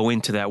me to go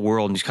into that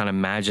world and just kind of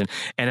imagine,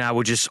 and I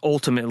would just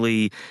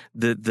ultimately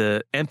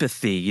the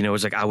empathy, it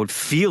was like I would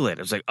feel it. It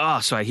was like,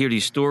 so I hear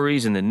these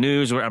stories in the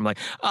news where I'm like,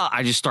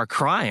 I just start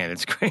crying.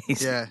 It's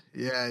crazy.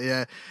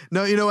 Yeah.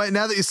 No, you know what?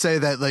 Now that you say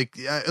that, like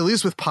at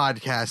least with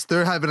podcasts,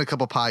 there have been a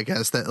couple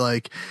podcasts that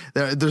like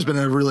there's been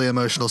a really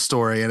emotional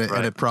story and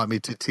it brought me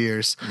to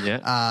tears.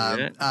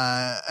 Yeah.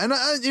 And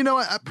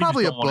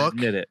probably a book.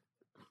 Admit it.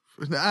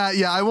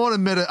 I won't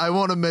admit it. I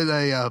won't admit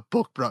a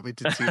book brought me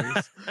to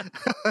tears,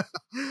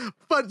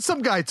 but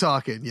some guy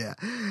talking. Yeah.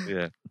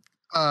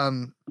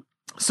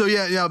 So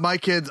my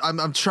kids,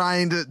 I'm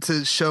trying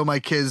to show my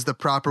kids the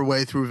proper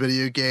way through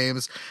video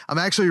games. I'm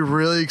actually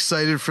really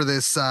excited for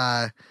this,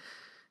 that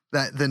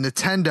the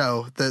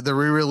Nintendo, the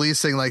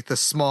re-releasing like the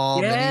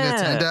small mini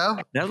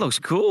Nintendo. That looks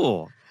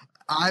cool.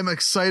 I'm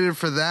excited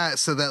for that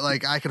so that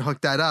like I can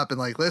hook that up and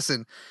like,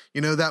 listen,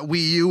 that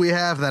Wii U we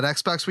have, that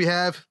Xbox we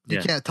have,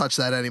 you can't touch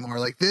that anymore.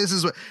 Like this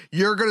is what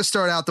you're going to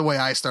start out the way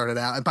I started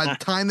out. And by the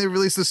time they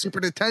release the Super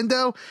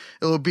Nintendo,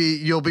 you'll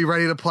be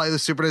ready to play the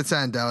Super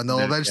Nintendo, and they'll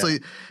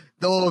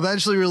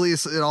eventually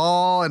release it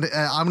all. And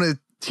I'm going to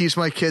teach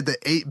my kid that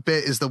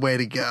 8-bit is the way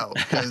to go,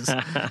 because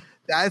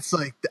that's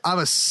like, I'm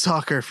a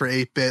sucker for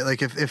 8-bit.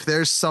 Like if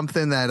there's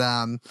something that,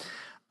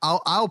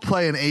 I'll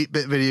play an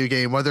 8-bit video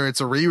game, whether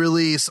it's a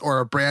re-release or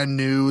a brand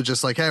new,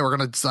 just like, hey, we're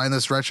going to design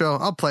this retro.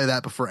 I'll play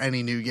that before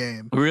any new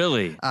game.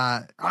 Really?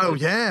 Yeah.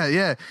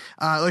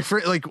 One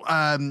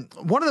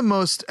of the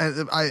most,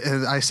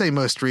 I say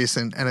most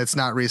recent, and it's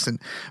not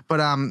recent, but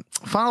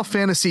Final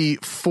Fantasy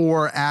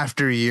IV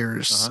After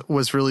Years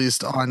was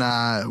released on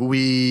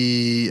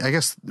Wii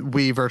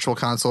Virtual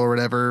Console or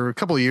whatever a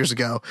couple of years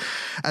ago,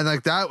 and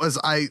like that was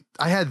I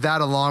had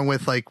that along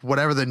with like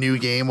whatever the new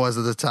game was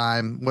at the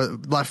time,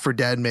 Left 4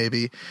 Dead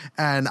maybe,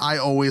 and I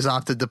always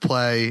opted to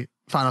play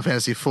Final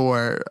Fantasy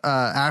IV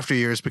After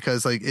Years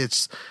because like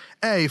it's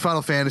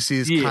Final Fantasy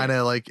is kind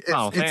of like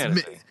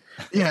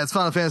it's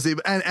Final Fantasy,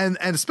 and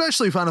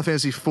especially Final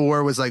Fantasy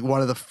IV was like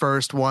one of the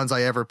first ones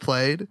I ever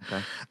played.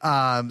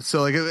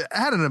 So like it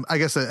had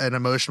an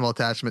emotional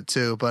attachment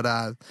too, but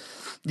I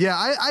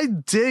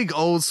dig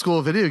old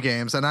school video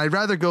games, and I'd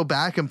rather go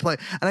back and play.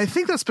 And I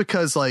think that's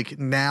because like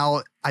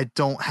now I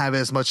don't have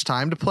as much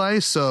time to play,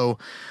 so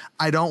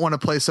I don't want to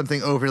play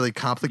something overly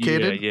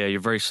complicated. Yeah, you're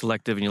very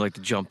selective, and you like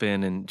to jump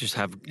in and just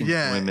have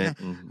enjoyment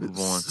and move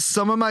on.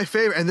 Some of my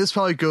favorite, and this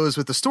probably goes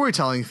with the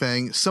storytelling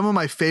thing, some of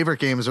my favorite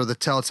games are the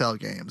Telltale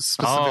games.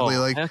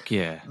 Specifically,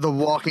 the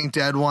Walking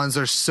Dead ones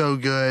are so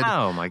good.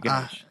 Oh my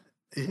gosh.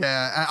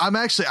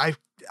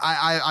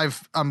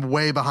 I'm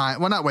way behind.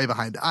 Well, not way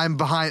behind. I'm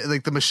behind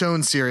like the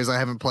Michonne series. I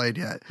haven't played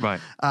yet. Right.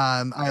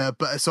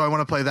 So I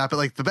want to play that. But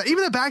like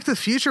even the Back to the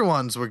Future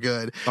ones were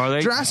good. Are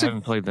they? I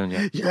haven't played them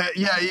yet.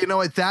 Yeah. You know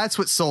what? That's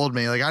what sold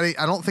me. Like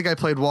I don't think I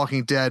played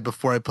Walking Dead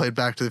before I played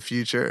Back to the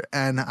Future,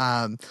 and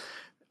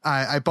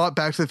I bought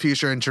Back to the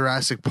Future and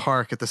Jurassic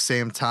Park at the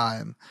same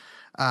time.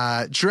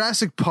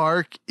 Jurassic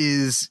Park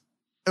is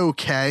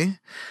okay,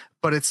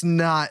 but it's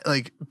not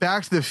like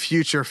Back to the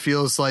Future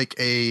feels like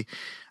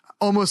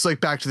almost like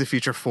Back to the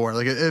Future 4.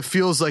 Like it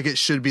feels like it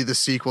should be the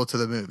sequel to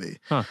the movie.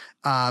 Huh.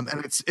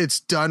 And it's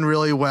done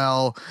really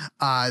well.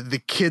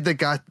 The kid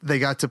that they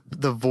got to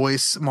the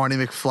voice Marty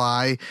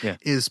McFly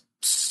is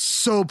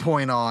so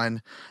point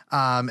on.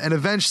 And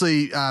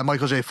eventually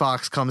Michael J.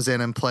 Fox comes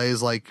in and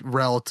plays like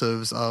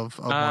relatives of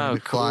Marty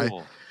McFly.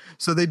 Cool.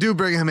 So they do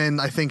bring him in,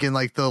 I think, in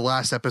like the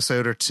last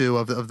episode or two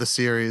of the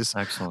series.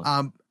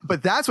 Excellent.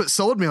 But that's what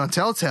sold me on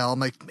Telltale. I'm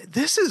like,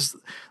 this is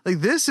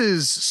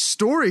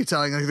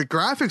storytelling. Like the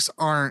graphics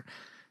aren't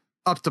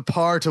up to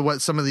par to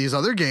what some of these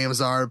other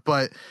games are,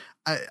 but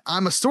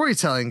I'm a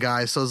storytelling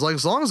guy. So it's like,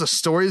 as long as the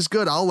story is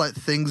good, I'll let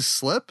things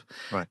slip.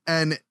 Right.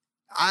 And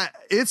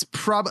it's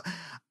probably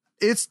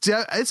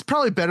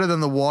better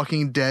than The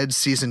Walking Dead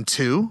season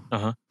 2.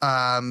 Uh-huh.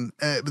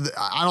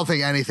 I don't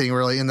think anything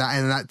really in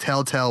that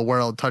Telltale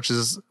world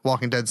touches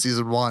Walking Dead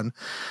season 1.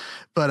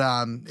 But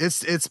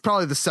it's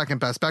probably the second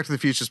best. Back to the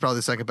Future is probably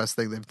the second best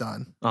thing they've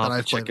done. I'll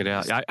have to check it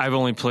out. I've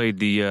only played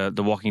the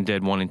Walking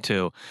Dead 1 and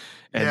 2.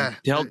 And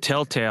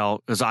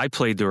Telltale, because I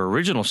played their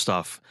original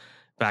stuff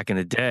back in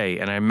the day,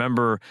 and I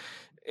remember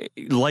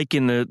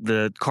liking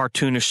the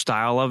cartoonish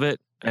style of it.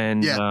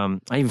 And I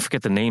even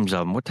forget the names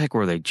of them. What the heck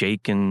were they?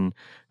 Jake and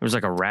there was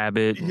like a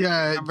rabbit.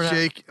 Yeah,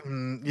 Jake.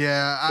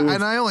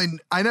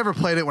 I never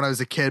played it when I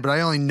was a kid, but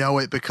I only know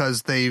it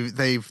because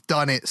they've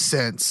done it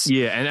since.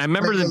 Yeah, and I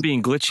remember them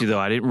being glitchy though.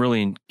 I didn't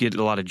really get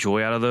a lot of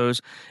joy out of those.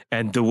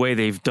 And the way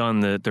they've done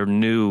their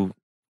new,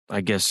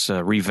 I guess,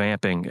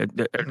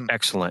 revamping,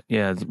 excellent.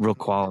 Yeah, real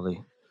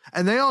quality.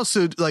 And they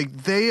also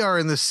they are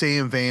in the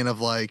same vein of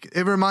like,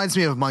 it reminds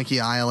me of Monkey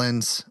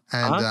Island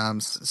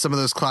and some of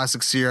those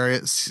classic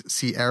Sierra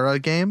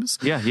games.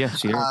 Yeah,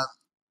 Sierra.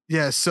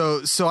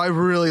 So I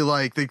really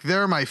like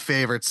they're my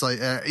favorites. Like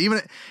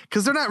even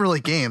because they're not really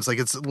games. Like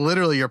it's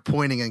literally you're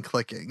pointing and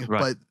clicking,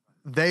 but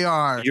they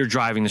are. You're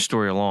driving the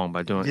story along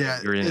by doing it. Yeah,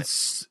 You're in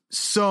it's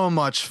so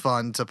much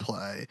fun to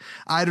play.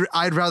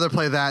 I'd rather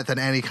play that than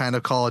any kind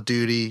of Call of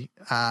Duty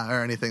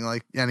or anything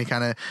like any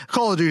kind of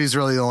Call of Duty is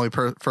really the only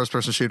first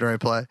person shooter I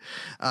play.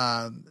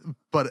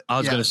 But I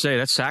was going to say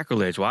that's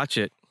sacrilege. Watch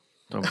it.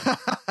 No,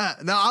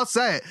 I'll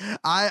say it.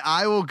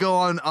 I will go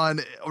on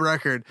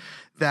record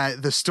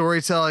that the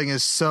storytelling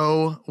is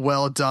so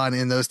well done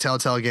in those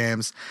Telltale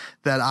games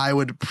that I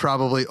would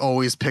probably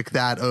always pick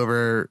that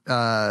over,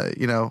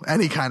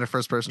 any kind of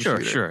first person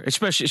shooter. Sure.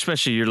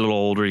 Especially you're a little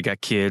older, you got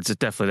kids.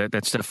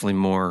 That's definitely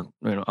more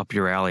up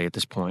your alley at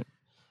this point.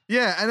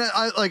 Yeah, and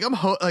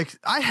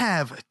I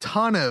have a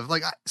ton of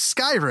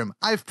Skyrim.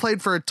 I've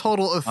played for a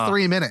total of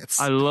 3 minutes.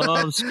 I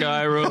love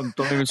Skyrim.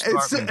 Don't even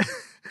start me.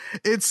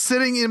 It's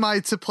sitting in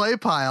my to play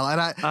pile, and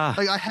I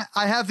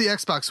have the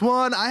Xbox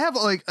One. I have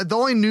the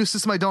only new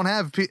system I don't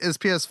have is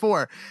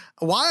PS4.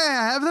 Why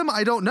I have them,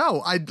 I don't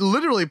know. I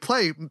literally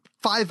play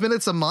 5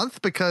 minutes a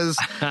month because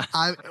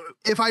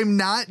if I'm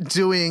not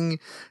doing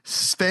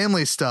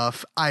family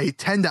stuff, I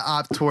tend to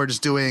opt towards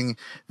doing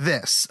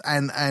this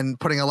and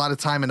putting a lot of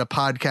time into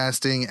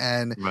podcasting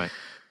and. Right.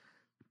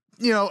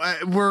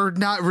 We're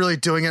not really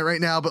doing it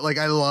right now, but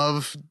I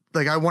love.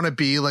 I want to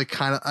be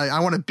I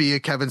want to be a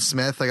Kevin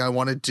Smith. I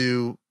want to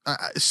do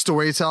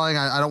storytelling.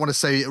 I don't want to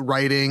say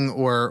writing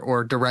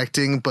or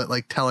directing, but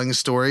telling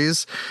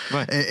stories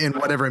in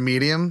whatever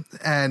medium.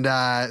 And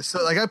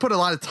so I put a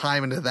lot of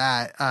time into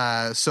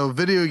that. So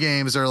video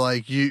games are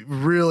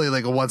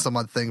really a once a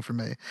month thing for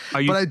me.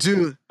 Are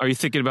you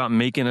thinking about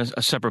making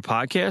a separate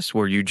podcast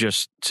where you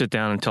just sit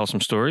down and tell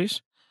some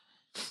stories?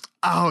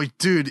 Oh,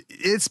 dude,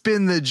 it's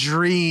been the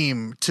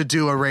dream to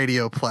do a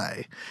radio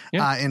play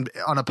on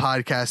a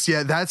podcast.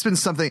 Yeah, that's been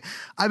something.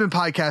 I've been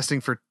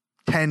podcasting for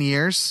 10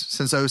 years,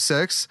 since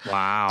 2006.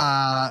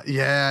 Wow.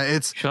 Yeah,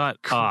 it's shut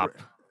up.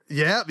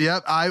 Yep.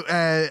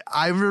 I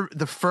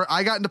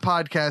got into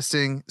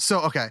podcasting.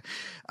 So, okay.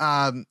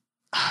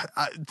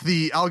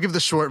 I'll give the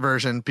short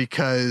version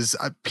because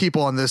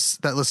people on this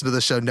that listen to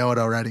the show know it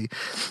already.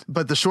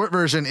 But the short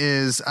version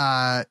is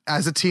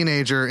as a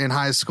teenager in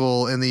high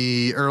school in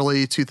the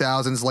early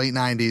 2000s, late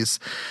 90s,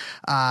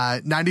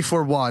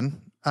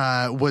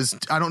 94.1 was,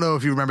 I don't know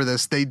if you remember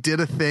this, they did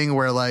a thing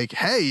where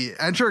hey,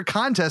 enter a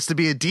contest to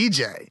be a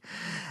DJ.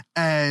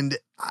 And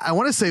I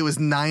want to say it was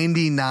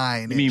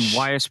 99. You mean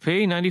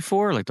YSP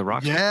 94, like the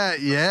rock? Yeah,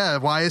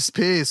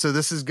 YSP. So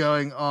this is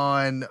going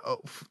on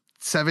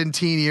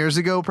 17 years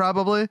ago,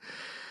 probably. Me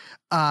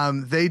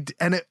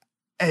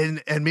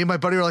and my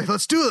buddy were like,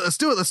 let's do it. Let's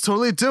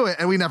totally do it.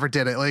 And we never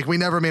did it. We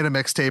never made a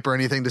mixtape or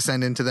anything to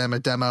send into them, a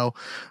demo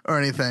or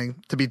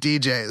anything to be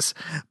DJs.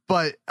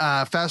 But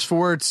fast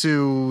forward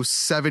to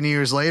 7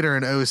 years later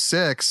in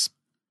 2006,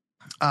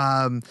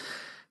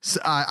 so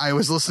I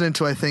was listening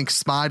to, I think,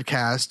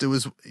 Smodcast. It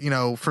was,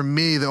 for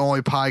me, the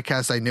only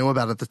podcast I knew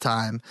about at the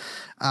time.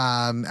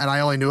 And I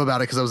only knew about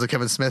it because I was a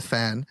Kevin Smith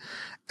fan.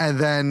 And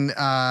then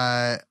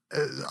a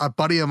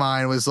buddy of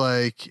mine was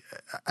like,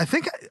 I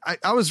think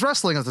I was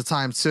wrestling at the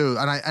time too,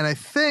 and I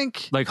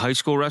think high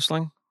school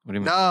wrestling. What do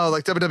you mean? No,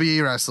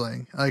 WWE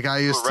wrestling. I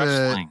used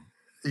to.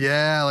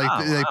 Yeah,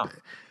 wow.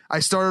 I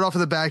started off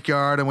in the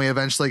backyard, and we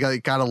eventually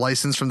got a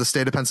license from the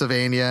state of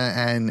Pennsylvania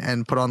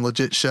and put on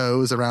legit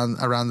shows around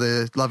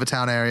the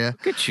Levittown area.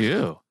 Look at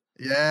you.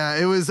 Yeah,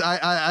 it was.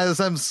 I as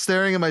I'm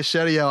staring at my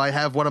Shedio, I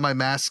have one of my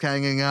masks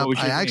hanging up. What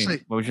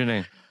was your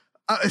name?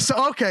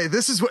 So okay,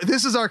 this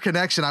is our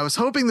connection. I was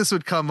hoping this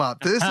would come up.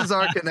 This is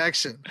our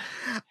connection.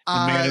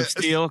 The Man of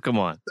Steel. Come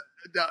on.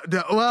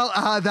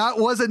 Well, that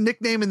was a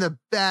nickname in the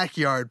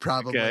backyard,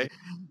 probably. Okay.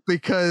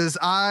 Because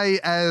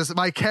as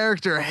my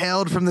character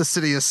hailed from the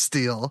city of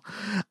Steel,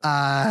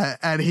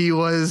 and he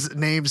was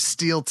named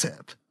Steel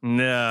Tip.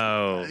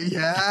 No.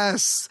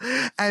 Yes.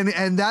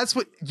 And that's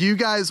what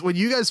when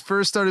you guys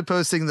first started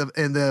posting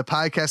in the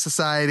Podcast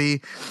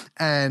Society,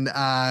 and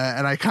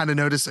I kind of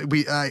noticed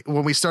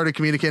when we started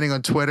communicating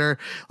on Twitter,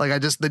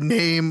 like the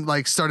name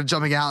like started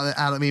jumping out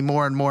at me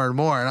more and more and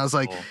more. And I was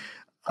like,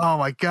 oh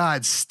my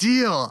God,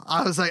 Steel.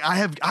 I was like, I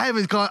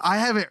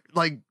haven't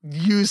like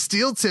used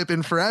Steel Tip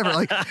in forever.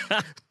 Like,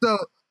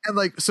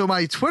 so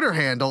my Twitter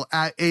handle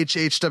at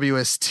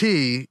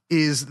HHWST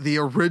is my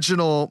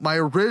original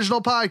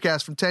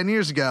podcast from 10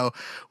 years ago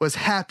was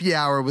Happy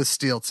Hour with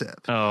Steel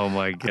Tip. Oh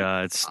my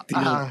God.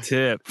 Steel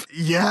Tip.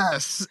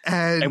 Yes.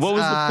 And what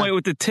was the point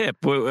with the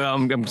tip?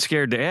 I'm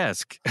scared to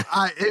ask.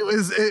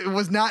 It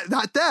was not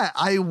that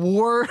I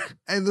wore,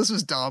 and this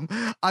was dumb.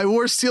 I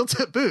wore Steel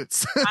Tip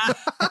boots.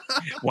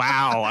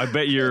 Wow. I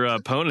bet your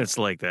opponents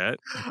like that.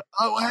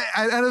 Oh,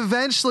 and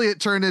eventually it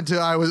turned into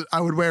I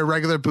would wear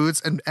regular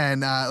boots and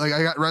like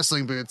I got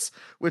wrestling boots,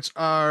 which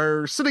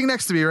are sitting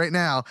next to me right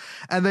now,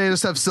 and they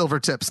just have silver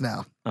tips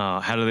now.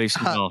 How do they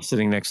smell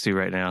sitting next to you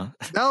right now?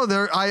 No,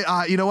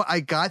 you know what? I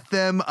got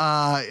them,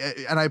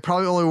 and I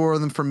probably only wore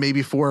them for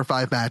maybe 4 or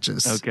 5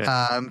 matches. Okay.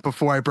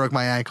 Before I broke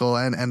my ankle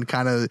and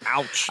kind of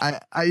ouch.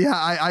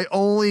 I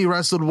only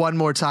wrestled one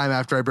more time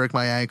after I broke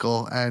my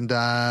ankle, and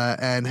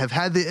have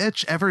had the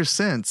itch ever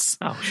since.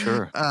 Oh,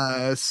 sure.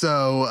 I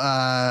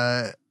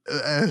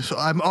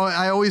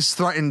always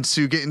threaten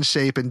to get in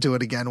shape and do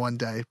it again one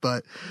day,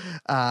 but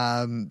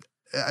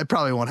it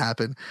probably won't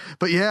happen.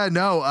 But yeah,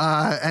 no,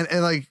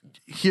 and like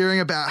hearing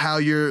about how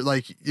your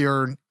I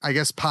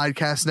guess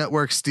podcast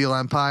network Steel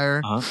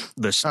Empire,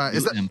 the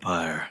Steel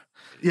Empire.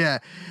 Yeah.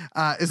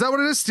 Is that what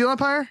it is? Steel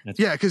Empire?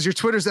 Yeah, because your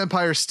Twitter's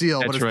Empire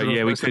Steel. That's right.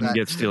 Yeah, we couldn't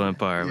get Steel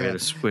Empire. Yeah. We had to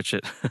switch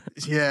it.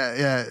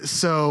 Yeah.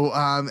 So,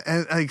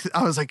 and like,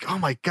 I was like, oh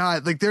my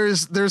God, like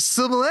there's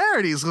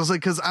similarities. I was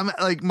like, because I'm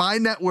like my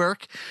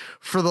network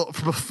so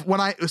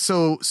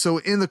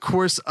in the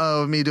course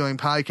of me doing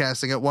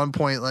podcasting, at one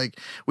point, like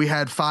we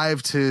had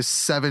 5 to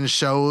 7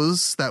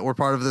 shows that were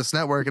part of this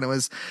network, and it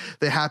was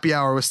the Happy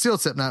Hour with Steel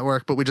Tip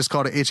Network, but we just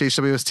called it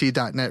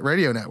HHWST.net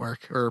Radio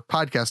Network or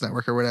Podcast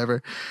Network or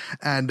whatever.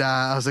 And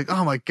I was like,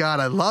 oh my God,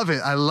 I love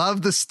it. I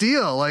love the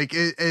Steel. Like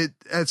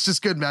it's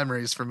just good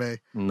memories for me.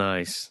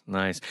 Nice.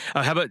 How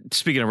about,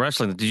 speaking of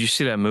wrestling, did you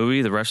see that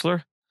movie, The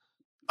Wrestler?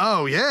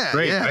 Oh yeah.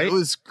 Great, yeah. Right? It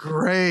was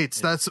great.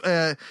 That's,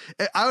 I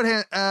would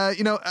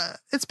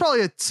it's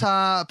probably a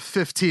top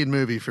 15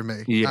 movie for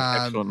me.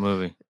 Yeah. Excellent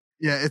movie.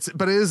 Yeah,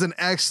 but it is an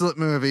excellent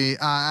movie,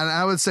 and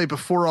I would say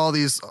before all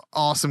these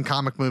awesome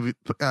comic book movies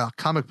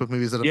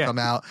that have come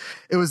out,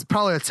 it was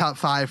probably a top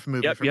 5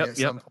 movie for me at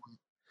some point.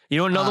 You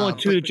know, another one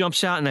too that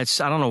jumps out, and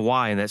that's, I don't know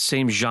why, in that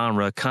same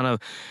genre, kind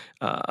of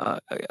a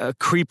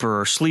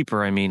creeper or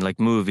sleeper, like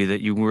movie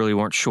that you really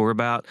weren't sure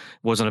about,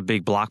 wasn't a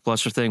big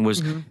blockbuster thing,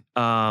 was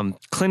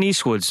Clint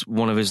Eastwood's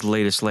one of his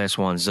last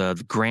ones,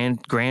 Gran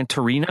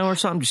Torino or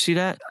something. Did you see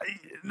that?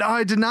 No,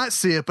 I did not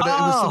see it, but it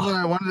was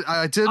something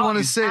I did want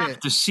to see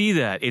it. To see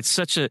that. It's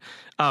such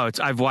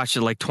I've watched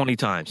it like 20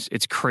 times.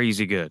 It's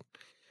crazy good.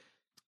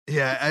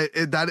 Yeah,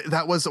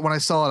 that was, when I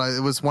saw it,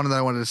 it was one that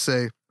I wanted to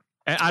see.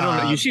 And I don't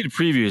know. You see the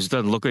previews; it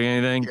doesn't look like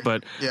anything,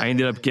 but I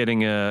ended up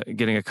getting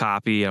a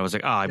copy. I was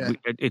like,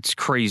 it's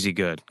crazy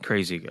good.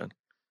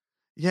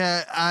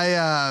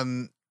 Yeah,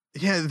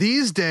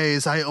 these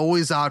days I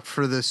always opt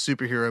for the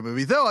superhero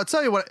movie. Though I'll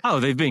tell you what. Oh,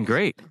 they've been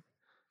great.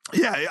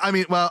 Yeah,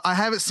 I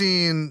haven't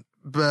seen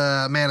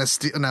Man of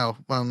Steel. No,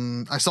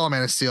 I saw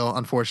Man of Steel,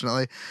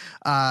 unfortunately.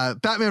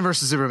 Batman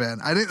versus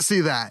Superman. I didn't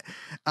see that,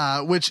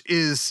 which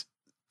is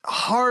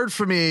hard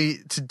for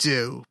me to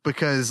do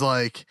because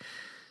like.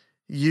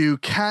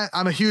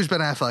 I'm a huge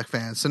Ben Affleck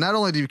fan. So not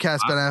only do you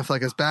cast Ben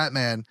Affleck as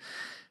Batman,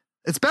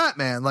 it's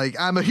Batman. Like,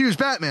 I'm a huge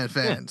Batman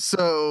fan. Yeah.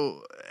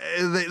 So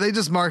they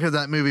just marketed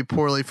that movie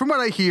poorly. From what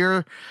I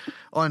hear,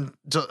 on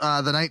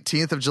the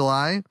 19th of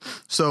July.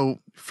 So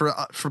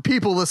for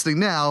people listening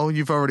now,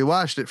 you've already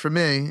watched it. For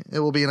me, it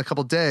will be in a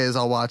couple days.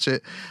 I'll watch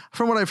it.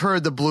 From what I've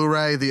heard, the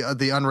Blu-ray, the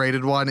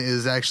unrated one,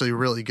 is actually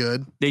really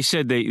good. They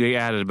said they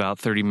added about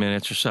 30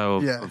 minutes or so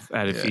of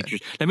added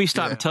features. Let me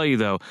stop and tell you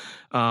though,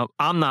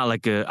 I'm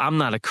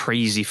not a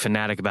crazy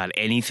fanatic about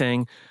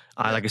anything.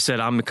 Like I said,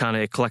 I'm kind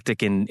of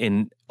eclectic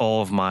in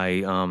all of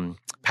my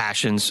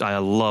passions. I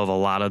love a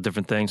lot of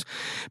different things,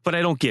 but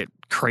I don't get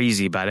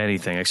crazy about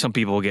anything. Like some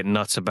people get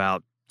nuts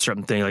about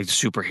certain thing like the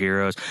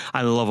superheroes.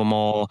 I love them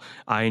all.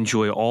 I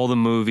enjoy all the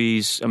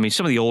movies. I mean,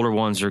 some of the older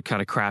ones are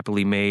kind of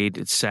crappily made.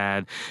 It's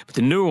sad, but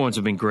the newer ones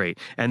have been great.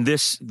 And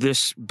this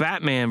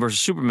Batman versus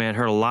Superman,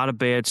 heard a lot of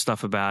bad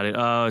stuff about it.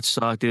 Oh, it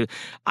sucked.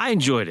 I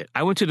enjoyed it.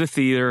 I went to the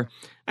theater.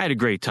 I had a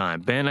great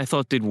time. Ben, I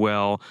thought, did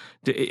well.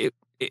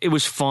 It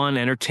was fun,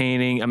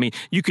 entertaining. I mean,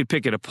 you could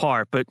pick it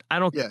apart, but I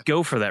don't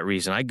go for that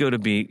reason. I go to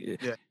be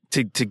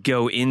to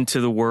go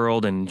into the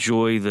world and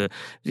enjoy the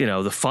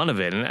fun of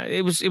it. And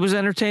it was an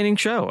entertaining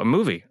show, a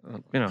movie.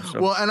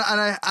 So. Well, and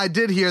I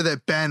did hear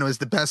that Ben was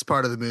the best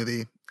part of the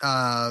movie.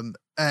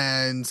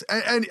 And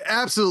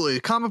absolutely,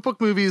 comic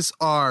book movies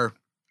are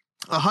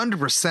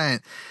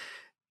 100%.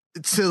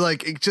 To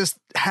like just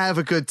have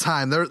a good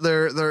time.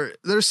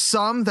 There's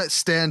some that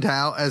stand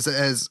out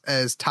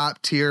as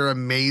top tier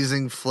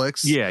amazing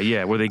flicks.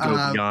 Yeah, where they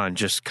go beyond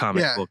just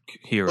comic book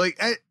heroes. Like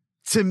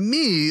to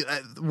me,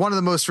 one of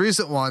the most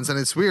recent ones, and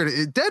it's weird.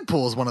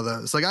 Deadpool is one of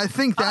those. Like I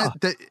think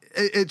that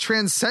it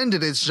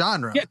transcended its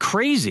genre. Yeah,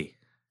 crazy.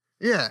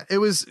 Yeah, it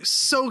was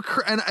so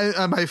and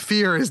my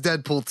fear is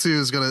Deadpool 2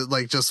 is gonna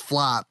like just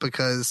flop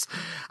because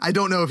I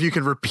don't know if you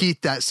can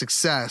repeat that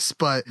success,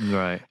 but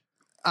right.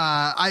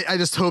 I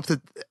just hope that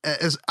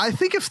I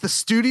think if the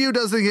studio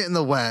doesn't get in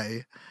the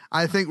way,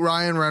 I think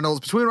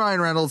between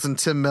Ryan Reynolds and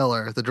Tim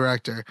Miller, the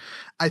director,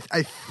 I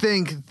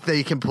think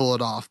they can pull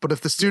it off. But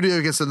if the studio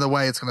gets in the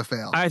way, it's going to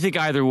fail. I think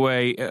either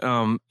way,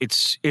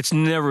 it's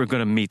never going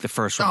to meet the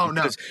first one. Oh,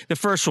 no. The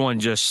first one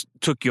just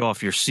took you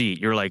off your seat.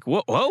 You're like,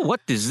 whoa,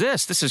 what is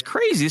this? This is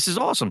crazy. This is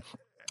awesome.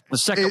 The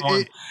second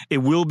one, it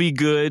will be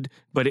good,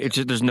 but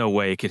there's no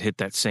way it could hit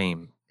that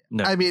same.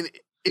 No. I mean,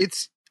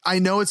 I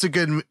know it's a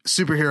good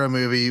superhero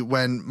movie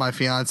when my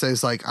fiance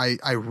is like,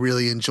 I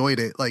really enjoyed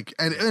it. Like,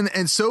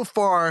 and so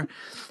far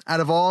out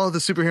of all the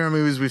superhero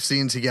movies we've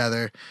seen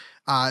together,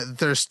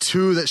 there's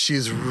two that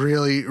she's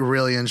really,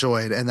 really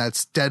enjoyed. And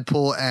that's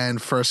Deadpool and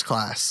First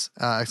Class,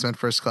 X-Men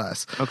First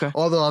Class. Okay.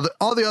 All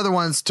the other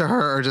ones to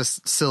her are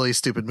just silly,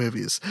 stupid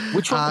movies.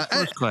 Which one was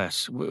First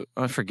Class?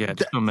 I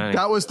forget. So many.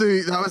 That was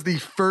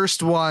the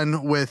first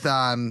one with,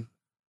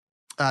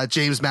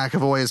 James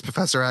McAvoy as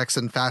Professor X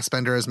and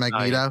Fassbender as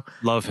Magneto.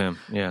 Love him.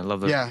 Yeah,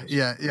 love that.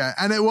 Yeah.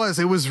 And it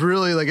was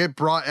really like it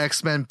brought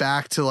X-Men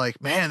back to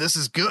like, man, this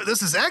is good.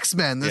 This is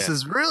X-Men. This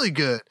is really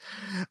good.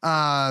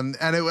 And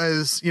it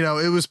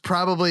was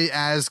probably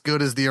as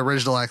good as the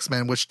original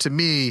X-Men, which to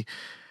me,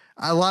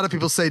 a lot of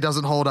people say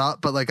doesn't hold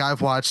up, but like I've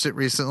watched it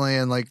recently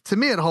and like to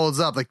me it holds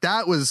up. Like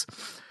that was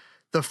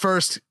the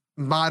first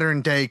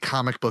modern day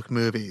comic book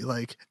movie.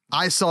 Like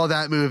I saw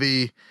that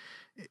movie,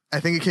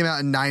 I think it came out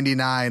in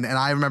 99, and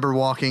I remember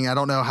walking, I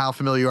don't know how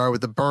familiar you are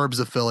with the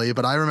burbs of Philly,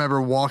 but I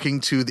remember walking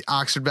to the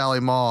Oxford Valley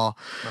Mall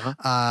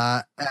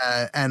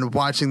and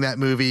watching that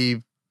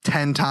movie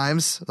 10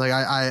 times. Like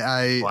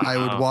I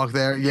would walk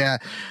there. Yeah.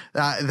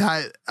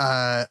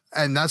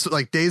 And that's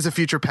like Days of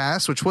Future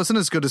Past, which wasn't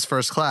as good as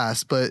First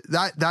Class, but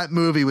that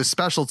movie was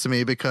special to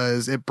me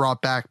because it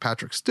brought back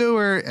Patrick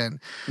Stewart and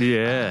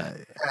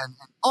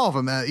all of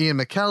them, Ian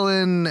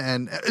McKellen,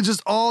 and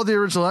just all the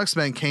original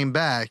X-Men came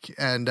back.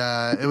 And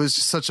it was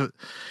just such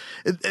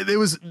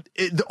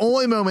the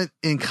only moment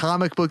in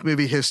comic book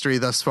movie history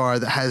thus far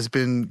that has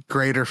been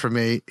greater for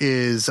me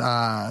is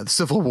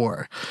Civil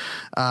War.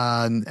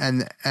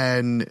 And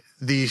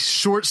the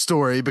short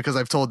story, because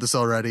I've told this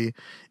already,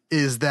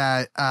 is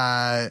that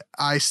I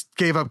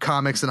gave up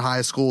comics in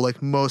high school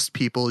like most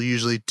people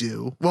usually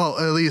do. Well,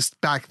 at least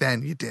back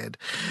then you did.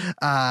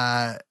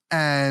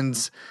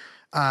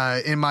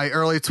 In my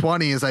early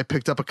 20s, I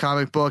picked up a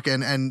comic book,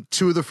 and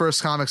two of the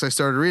first comics I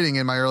started reading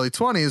in my early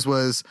 20s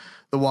was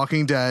The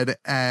Walking Dead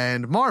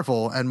and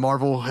Marvel. And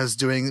Marvel has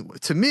doing,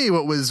 to me,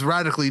 what was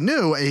radically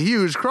new, a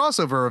huge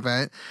crossover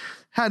event.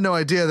 Had no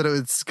idea that it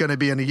was going to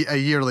be a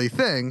yearly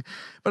thing.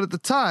 But at the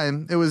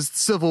time, it was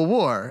Civil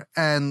War.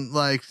 And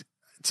like,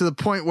 to the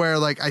point where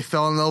like I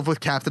fell in love with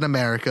Captain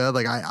America.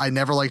 Like I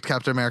never liked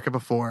Captain America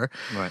before.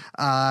 Right.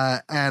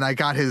 And I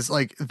got his,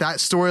 like, that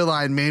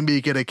storyline made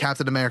me get a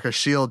Captain America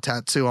shield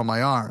tattoo on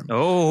my arm.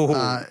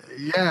 Oh,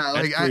 yeah.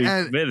 Like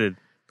I committed.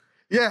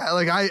 Yeah,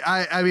 like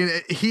I mean,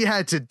 he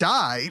had to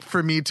die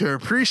for me to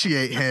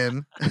appreciate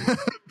him.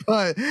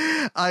 But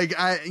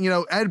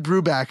Ed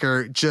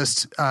Brubaker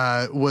just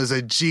was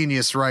a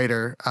genius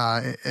writer,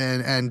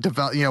 and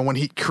develop, when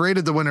he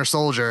created the Winter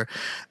Soldier,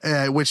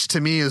 which to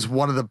me is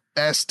one of the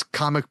best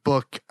comic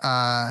book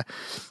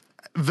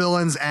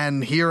villains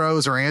and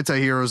heroes or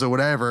anti-heroes or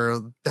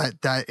whatever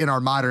that in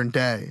our modern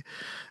day.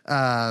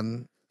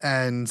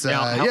 And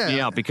help me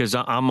out, because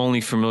I'm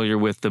only familiar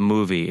with the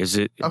movie. Is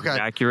it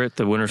accurate?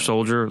 The Winter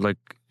Soldier, like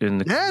they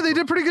did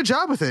a pretty good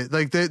job with it.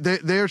 Like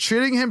they are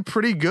treating him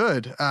pretty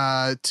good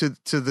to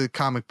the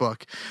comic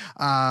book.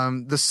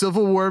 The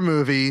Civil War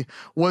movie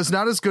was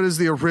not as good as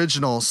the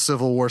original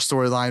Civil War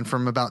storyline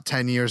from about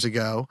 10 years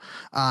ago.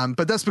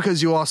 But that's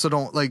because you also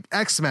don't, like,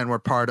 X-Men were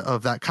part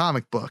of that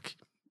comic book.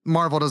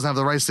 Marvel doesn't have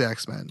the rights to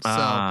X-Men.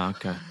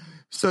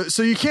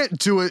 So you can't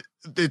do it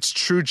its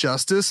true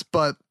justice,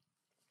 but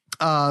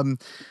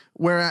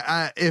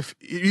where if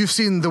you've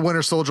seen the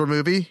Winter Soldier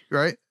movie,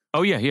 right?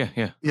 Oh yeah.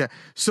 Yeah.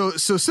 So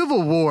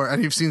Civil War,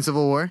 and you've seen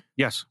Civil War?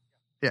 Yes.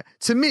 Yeah.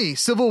 To me,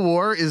 Civil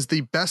War is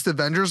the best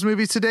Avengers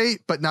movie to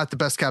date, but not the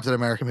best Captain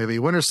America movie.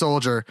 Winter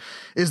Soldier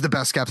is the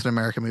best Captain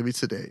America movie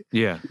to date.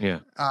 Yeah.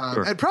 Sure.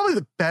 And probably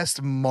the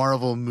best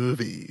Marvel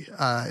movie.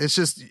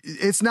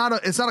 It's not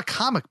a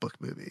comic book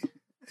movie.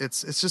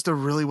 It's just a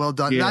really well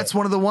done. Yeah. That's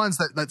one of the ones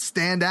that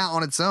stand out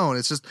on its own.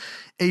 It's just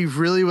a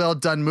really well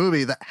done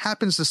movie that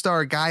happens to star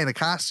a guy in a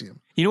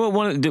costume. You know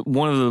what?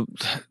 One of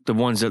the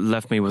ones that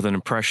left me with an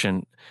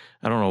impression.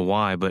 I don't know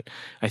why, but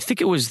I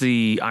think it was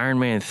the Iron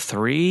Man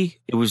 3.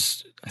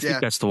 I think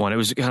that's the one. It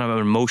was kind of an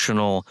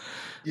emotional.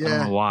 Yeah. I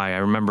don't know why. I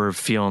remember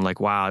feeling like,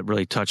 wow, it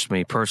really touched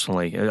me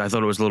personally. I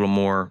thought it was a little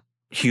more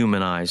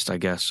humanized, I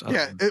guess.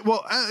 Yeah.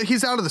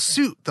 He's out of the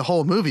suit the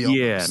whole movie.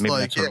 Almost. Yeah. Maybe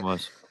that's what it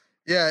was.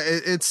 Yeah.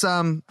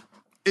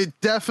 It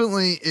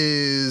definitely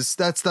is.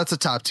 That's a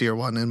top tier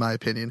one in my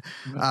opinion.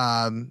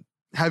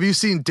 Have you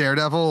seen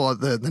Daredevil,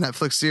 the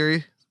Netflix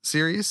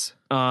series?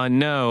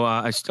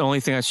 No. The only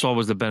thing I saw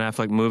was the Ben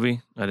Affleck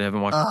movie. I haven't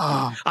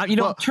watched.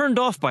 I'm turned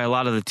off by a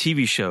lot of the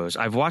TV shows.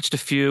 I've watched a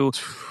few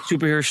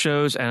superhero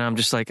shows, and I'm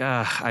just like,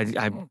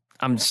 I'm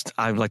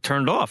like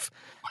turned off.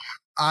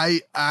 I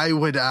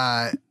would,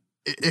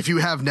 if you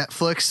have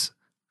Netflix,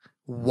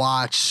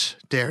 watch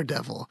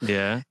Daredevil.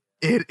 Yeah,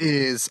 it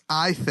is.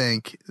 I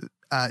think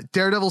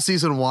Daredevil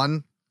season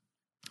 1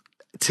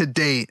 to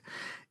date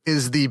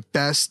is the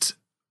best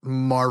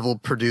Marvel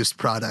produced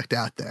product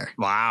out there.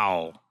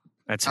 Wow.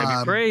 That's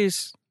heavy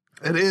praise.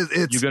 It is.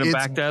 You gonna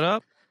back that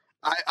up?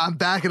 I'm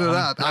backing it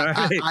up.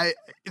 Right.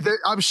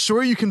 I'm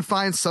sure you can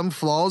find some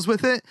flaws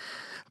with it,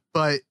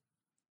 but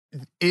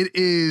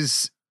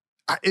it's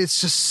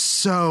just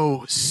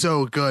so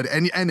good.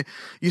 And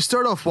you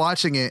start off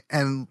watching it,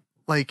 and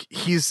like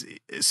he's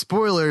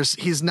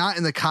not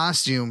in the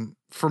costume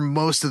for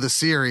most of the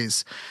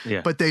series,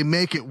 but they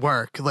make it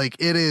work. Like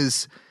it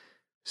is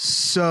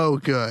so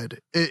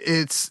good.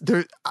 It's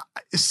there.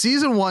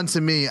 Season 1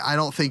 to me, I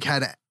don't think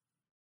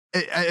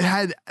it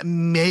had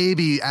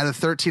maybe out of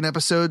 13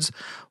 episodes,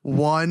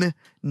 one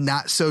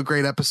not so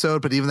great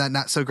episode, but even that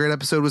not so great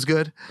episode was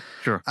good.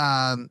 Sure.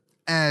 And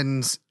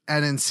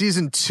in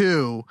season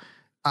 2,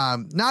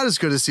 not as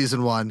good as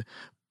season 1,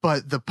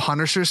 but the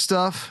Punisher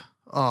stuff.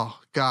 Oh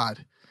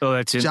God. Oh,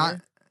 that's in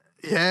there?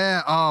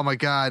 Yeah. Oh my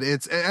God.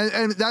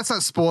 And that's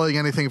not spoiling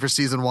anything for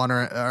season 1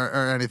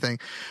 or anything,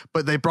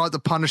 but they brought the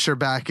Punisher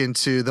back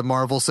into the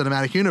Marvel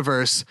Cinematic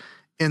Universe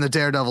in the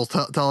Daredevil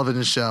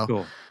television show.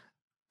 Cool.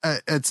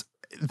 It's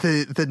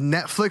the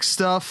Netflix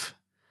stuff.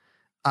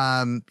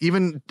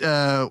 Even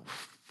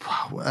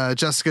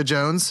Jessica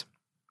Jones,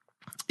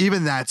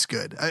 even that's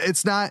good.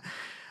 It's not.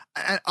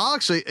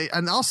 I'll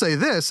say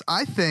this.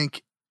 I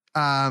think.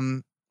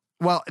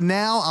 Well,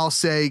 now I'll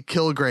say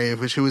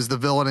Kilgrave, who is the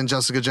villain in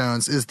Jessica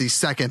Jones, is the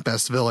second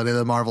best villain in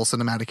the Marvel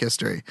Cinematic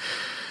history.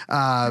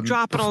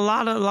 Dropping a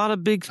lot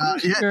of big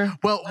things here.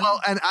 Well,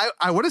 and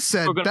I would have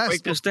said we're gonna best.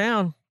 break this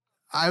down.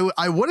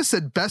 I would have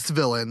said best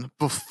villain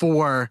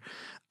before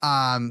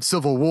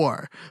Civil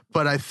War,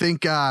 but I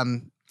think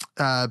Baron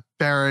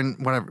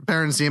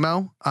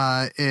Zemo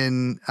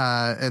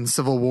in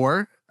Civil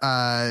War,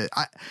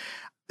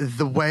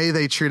 the way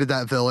they treated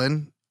that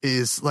villain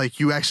is like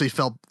you actually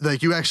felt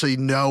like you actually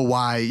know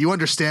why, you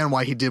understand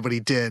why he did what he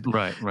did.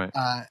 Right.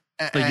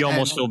 Like you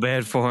almost feel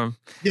bad for him.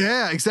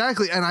 Yeah,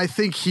 exactly. And I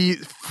think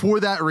for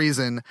that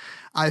reason,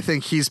 I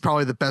think he's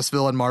probably the best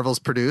villain Marvel's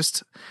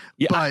produced.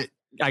 Yeah, but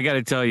I got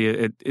to tell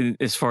you,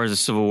 as far as the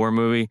Civil War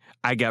movie,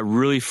 I got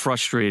really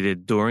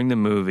frustrated during the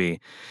movie.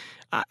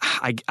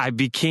 I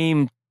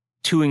became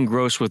too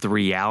engrossed with the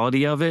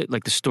reality of it,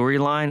 like the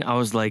storyline. I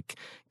was like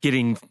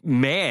getting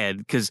mad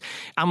because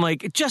I'm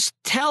like, just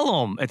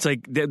tell them. It's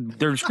like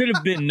there should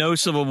have been no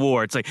Civil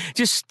War. It's like,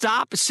 just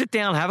stop, sit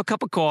down, have a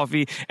cup of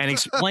coffee, and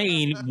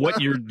explain what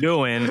you're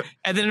doing,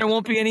 and then there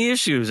won't be any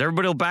issues.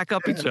 Everybody will back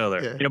up each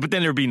other. Yeah. But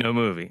then there'd be no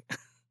movie.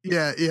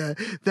 Yeah.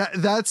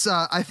 That's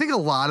I think a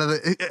lot of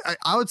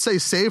I would say,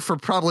 save for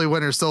probably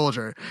Winter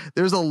Soldier,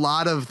 there's a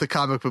lot of the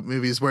comic book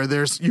movies where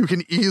you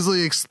can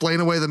easily explain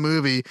away the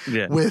movie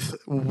with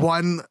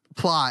one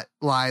plot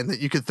line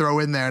that you could throw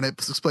in there and it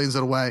explains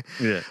it away.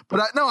 Yeah.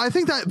 But I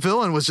think that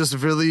villain was just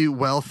really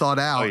well thought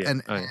out.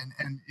 And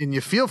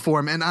you feel for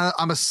him. And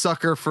I'm a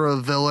sucker for a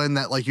villain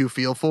that like you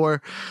feel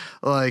for.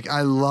 Like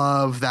I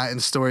love that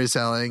in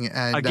storytelling.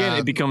 And again,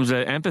 it becomes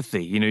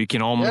empathy. You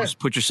can almost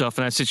put yourself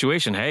in that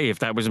situation. Hey, if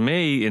that was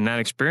me in that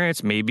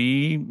experience,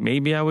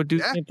 maybe I would do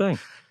the same thing.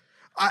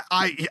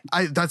 I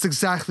that's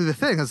exactly the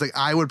thing. I was like,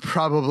 I would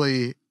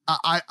probably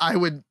I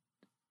would.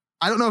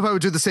 I don't know if I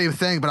would do the same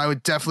thing, but I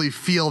would definitely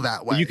feel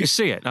that way. You can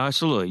see it.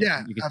 Absolutely.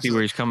 Yeah. You can see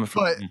where he's coming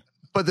from.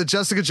 But the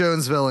Jessica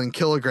Jones villain,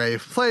 Kilgrave,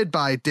 played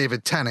by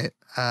David Tennant,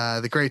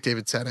 the great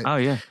David Tennant. Oh,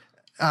 yeah.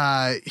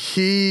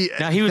 He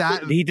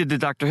did the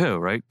Doctor Who,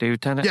 right?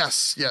 David Tennant?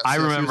 Yes. I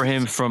remember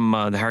him from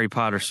the Harry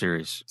Potter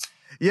series.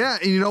 Yeah.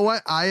 And you know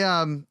what?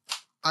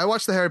 I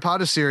watched the Harry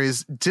Potter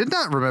series. Did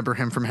not remember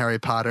him from Harry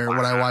Potter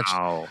when I watched.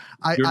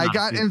 You're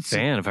not a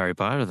fan of Harry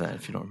Potter then,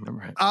 if you don't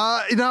remember him.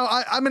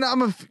 I mean,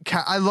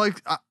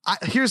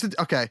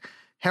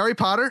 Harry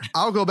Potter,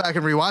 I'll go back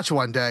and rewatch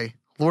one day.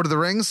 Lord of the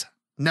Rings,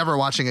 never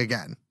watching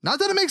again. Not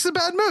that it makes a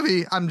bad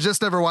movie. I'm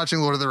just never watching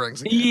Lord of the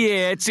Rings again.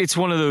 Yeah, it's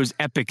one of those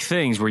epic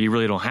things where you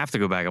really don't have to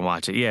go back and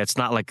watch it. Yeah, it's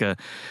not like a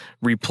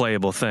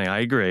replayable thing. I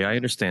agree. I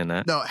understand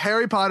that. No,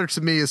 Harry Potter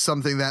to me is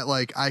something that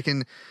like I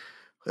can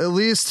at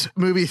least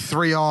movie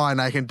 3 on.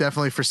 I can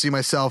definitely foresee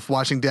myself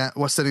sitting down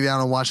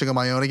and watching on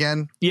my own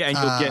again. Yeah, and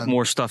you'll get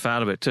more stuff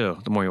out of it too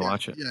the more you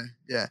watch it.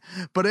 Yeah.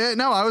 But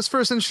no, I was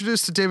first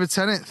introduced to David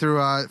Tennant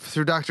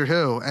through Doctor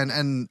Who,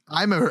 and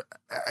I'm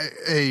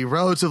a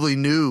relatively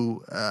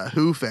new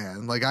Who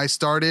fan. Like I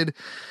started,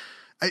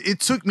 it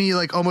took me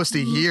like almost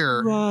a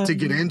year to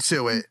get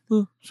into it.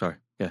 Sorry.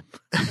 Yeah.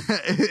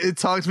 It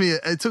took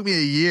me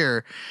a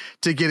year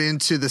to get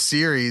into the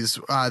series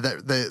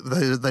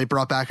that they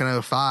brought back in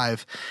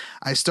 2005.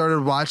 I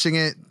started watching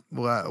it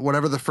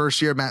whatever the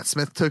first year Matt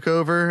Smith took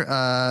over.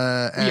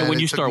 When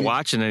you start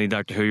watching any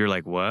Doctor Who, you're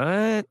like,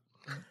 what?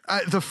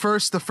 The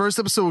first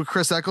episode with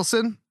Chris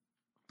Eccleston,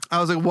 I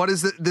was like, what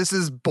is it? This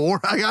is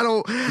boring. I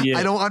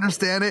don't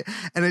understand it.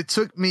 And it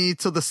took me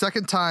till the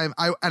second time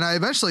I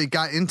eventually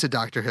got into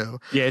Doctor Who.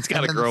 Yeah, it's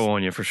got to grow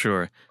on you for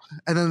sure.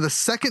 And then the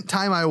second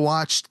time I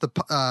watched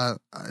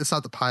it's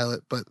not the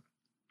pilot, but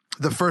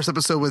the first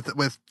episode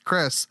with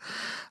Chris,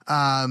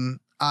 I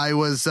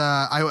was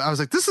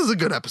like, this is a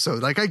good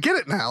episode. Like I get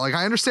it now. Like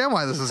I understand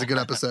why this is a good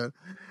episode.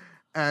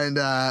 And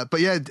but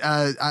yeah,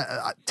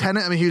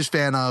 Tennant I'm a huge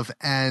fan of,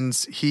 and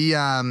he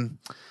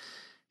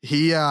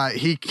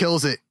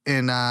kills it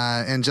in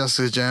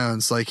Jessica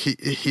Jones. Like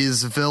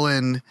his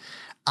villain,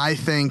 I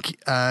think,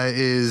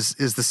 is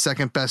the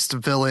second best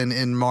villain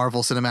in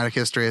Marvel cinematic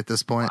history at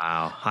this point.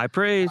 Wow, high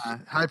praise.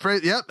 High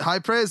praise. Yep, high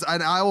praise.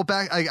 And I will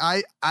back.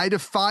 I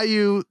defy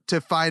you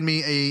to find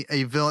me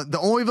a villain. The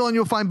only villain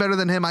you'll find better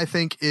than him, I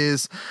think,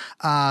 is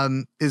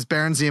Baron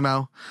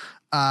Zemo.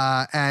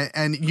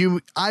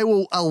 I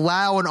will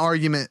allow an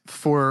argument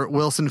for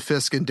Wilson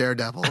Fisk and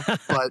Daredevil,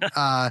 but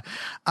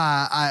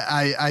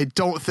I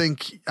don't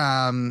think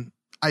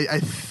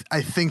I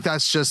think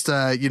that's just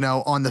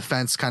on the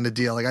fence kind of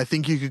deal. Like I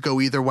think you could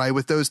go either way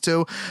with those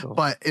two,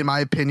 but in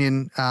my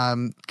opinion,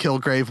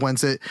 Kilgrave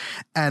wins it,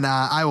 and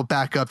I will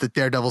back up that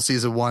Daredevil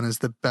season 1 is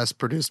the best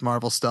produced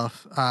Marvel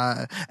stuff.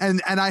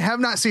 And I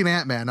have not seen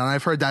Ant-Man, and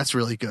I've heard that's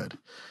really good.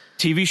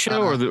 TV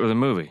show or the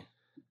movie?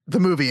 The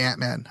movie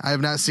Ant-Man. I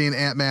have not seen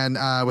Ant-Man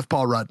with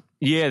Paul Rudd.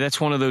 Yeah, that's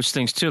one of those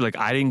things too. Like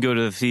I didn't go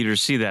to the theater to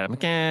see that. I'm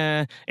like,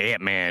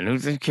 Ant-Man.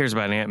 Who cares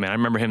about Ant-Man? I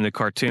remember him in the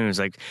cartoons.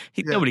 Like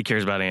nobody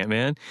cares about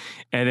Ant-Man.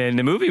 And then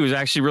the movie was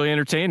actually really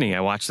entertaining. I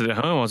watched it at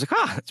home. I was like,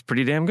 that's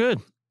pretty damn good.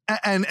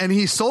 And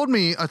he sold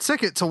me a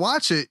ticket to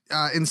watch it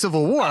in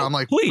Civil War. I'm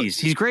like, please,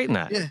 he's great in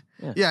that.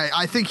 Yeah.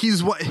 I think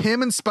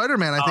him and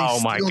Spider-Man. I think. Oh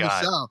my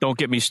god! Don't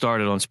get me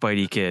started on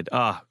Spidey Kid.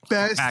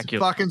 Best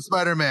fucking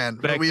Spider-Man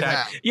that we've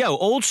had. Yeah,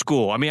 old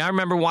school. I mean, I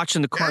remember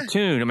watching the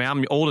cartoon. I mean,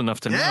 I'm old enough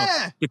to know.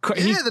 The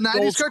 90s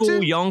old school,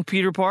 cartoon. Young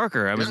Peter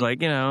Parker. I was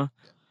like, Yeah.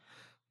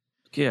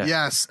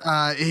 Yes.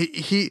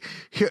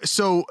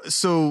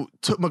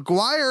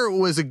 Maguire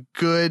was a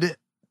good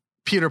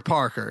Peter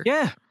Parker.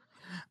 Yeah.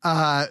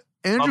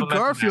 Andrew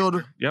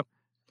Garfield. Yep.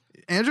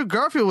 Andrew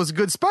Garfield was a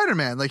good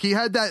Spider-Man. Like he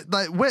had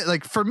that wit.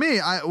 Like for me,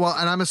 and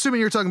I'm assuming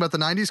you're talking about the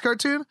 90s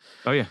cartoon.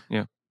 Oh yeah.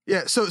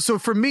 Yeah. So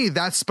for me,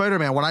 that's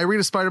Spider-Man. When I read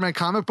a Spider-Man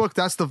comic book,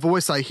 that's the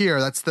voice I hear.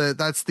 That's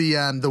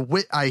the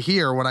wit I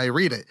hear when I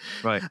read it.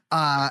 Right.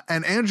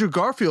 And Andrew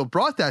Garfield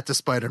brought that to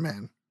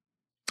Spider-Man.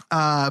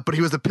 But he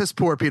was a piss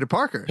poor Peter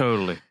Parker.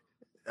 Totally.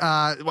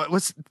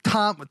 What's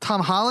Tom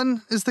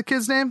Holland is the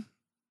kid's name?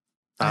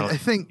 I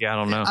think. Yeah, I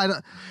don't know.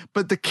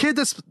 But the kid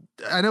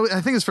I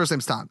think his first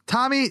name's Tom.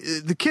 Tommy,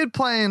 the kid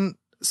playing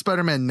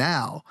Spider-Man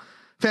now,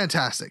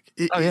 fantastic.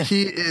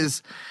 He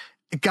is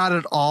got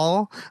it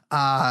all.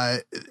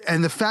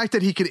 And the fact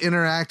that he could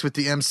interact with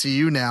the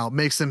MCU now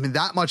makes him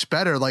that much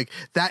better. Like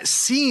that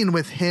scene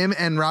with him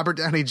and Robert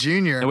Downey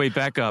Jr. No, wait,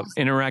 back up.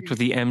 Interact with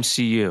the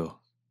MCU.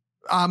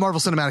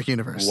 Marvel Cinematic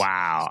Universe.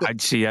 Wow.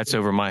 I'd see that's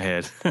over my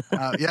head.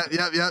 Yep.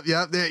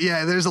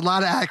 Yeah, there's a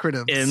lot of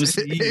acronyms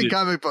in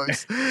comic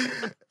books.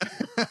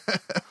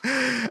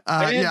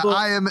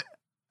 I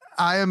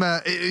am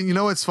you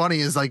know what's funny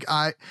is like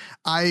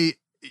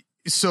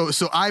so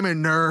I'm a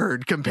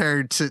nerd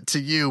compared to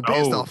you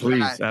based off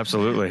that.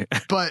 Absolutely.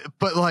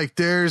 But like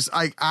there's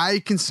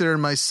I consider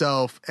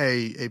myself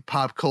a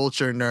pop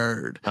culture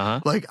nerd.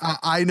 Like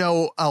I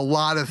know a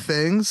lot of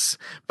things,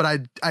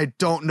 but I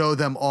don't know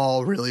them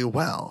all really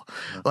well.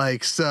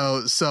 Like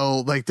so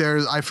like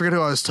there's I forget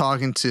who I was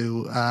talking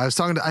to. I was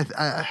talking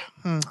to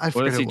I forget.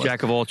 What is he?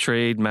 Jack of all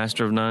trade,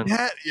 master of none.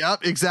 Yeah,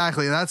 yep,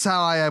 exactly. That's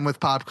how I am with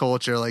pop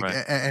culture, like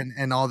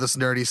and all this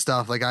nerdy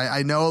stuff. Like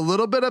I know a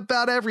little bit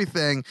about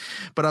everything,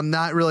 but I'm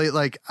not really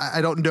like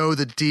I don't know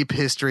the deep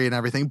history and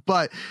everything.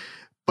 But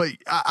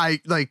I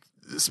like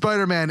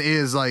Spider-Man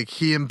is like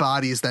he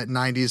embodies that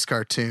 90s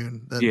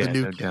cartoon. The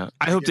new no doubt.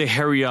 I hope they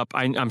hurry up.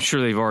 I'm sure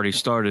they've already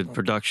started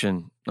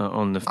production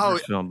on the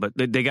first film, but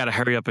they got to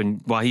hurry up and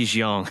while he's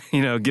young,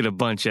 get a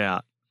bunch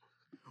out.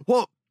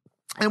 Well,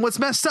 And what's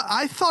messed up,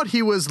 I thought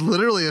he was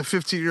literally a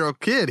 15-year-old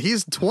kid.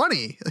 He's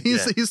 20.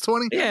 He's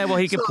 20. Yeah, well,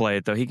 he can play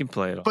it, though. He can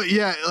play it all. But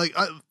yeah, like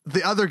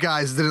the other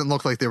guys didn't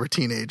look like they were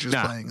teenagers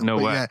playing them. No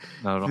but way. Yeah,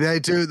 Not at all. they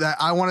do that.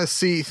 I want to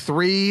see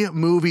 3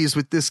 movies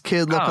with this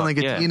kid looking like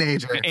a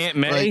teenager. Aunt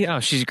May,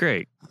 she's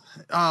great.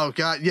 Oh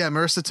God, yeah,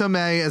 Marissa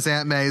Tomei as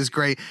Aunt May is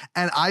great,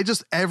 and I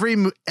just every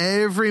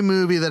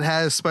movie that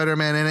has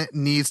Spider-Man in it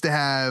needs to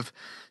have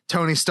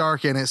Tony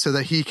Stark in it so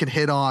that he can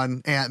hit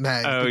on Aunt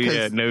May. Oh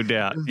yeah, no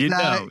doubt.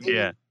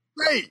 Yeah.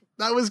 Great,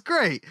 that was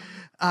great.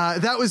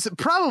 That was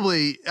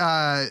probably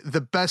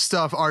the best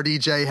stuff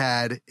RDJ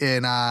had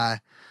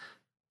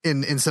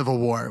in Civil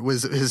War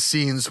was his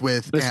scenes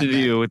with. Listen to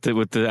you with the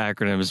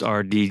acronyms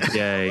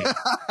RDJ.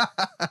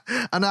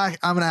 I'm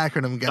an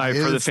acronym guy. All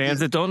right, for the fans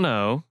that don't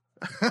know.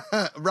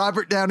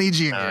 Robert Downey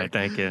Jr. All right,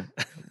 thank you.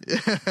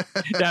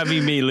 That'd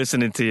be me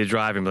listening to you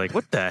driving, be like,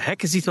 what the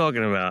heck is he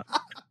talking about?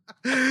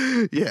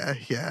 Yeah.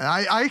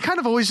 I kind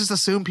of always just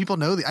assume people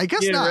know I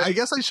guess not. Right. I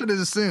guess I shouldn't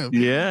assume.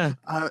 Yeah.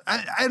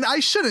 And I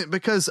shouldn't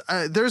because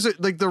there's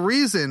the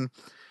reason.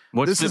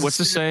 What's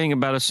the saying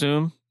about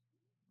assume?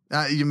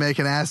 You make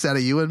an ass out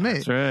of you and me.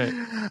 That's right.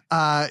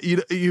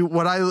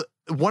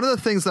 One of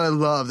the things that I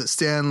love that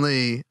Stan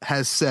Lee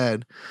has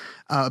said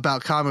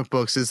about comic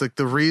books is like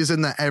the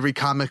reason that every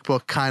comic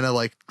book kind of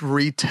like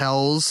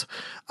retells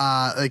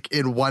like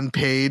in one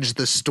page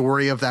the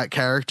story of that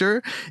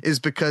character is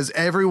because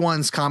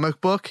everyone's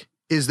comic book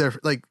is their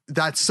like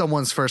that's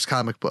someone's first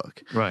comic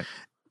book. Right.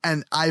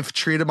 And I've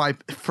treated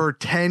for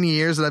 10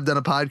 years that I've done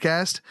a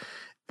podcast,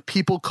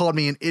 people called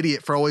me an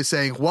idiot for always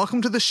saying,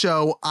 "Welcome to the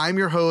show. I'm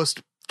your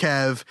host,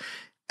 Kev.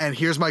 And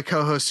here's my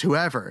co-host,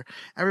 whoever."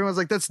 Everyone's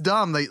like, "That's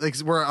dumb."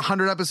 We're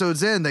 100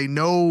 episodes in. They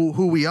know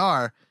who we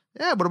are.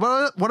 Yeah, but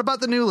what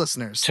about the new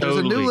listeners?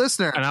 Totally. There's a new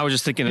listener. And I was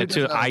just thinking that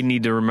too. I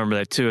need to remember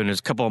that too. And there's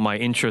a couple of my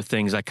intro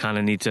things I kind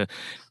of need to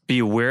be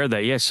aware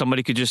that, yeah,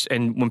 somebody could just,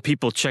 and when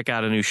people check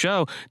out a new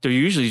show, they're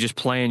usually just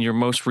playing your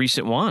most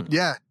recent one.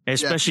 Yeah.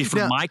 Especially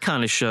for my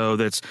kind of show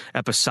that's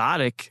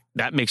episodic,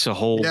 that makes a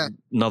whole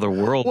another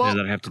world there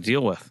that I have to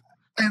deal with.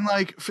 And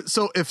like,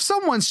 so if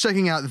someone's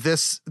checking out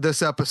this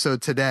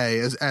episode today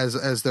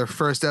as their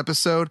first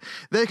episode,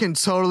 they can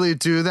totally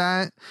do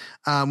that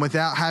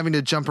without having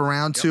to jump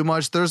around too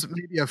much. There's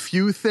maybe a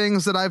few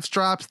things that I've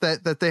dropped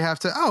that they have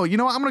to, oh, you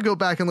know what? I'm going to go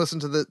back and listen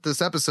to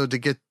this episode to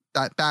get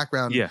that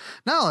background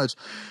knowledge.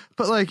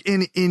 But like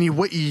in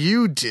what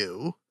you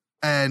do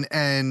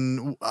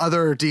and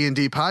other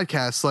D&D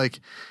podcasts, like,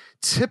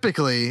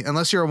 typically,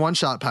 unless you're a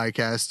one-shot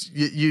podcast,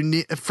 you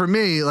need, for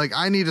me, like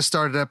I need to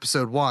start at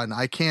episode 1.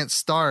 I can't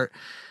start.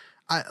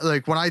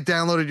 Like when I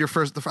downloaded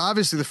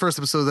obviously the first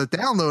episode that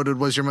downloaded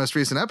was your most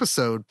recent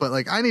episode, but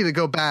like I need to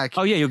go back.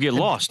 Oh yeah, you'll get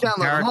lost.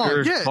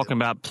 Characters talking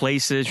about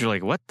places. You're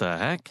like, what the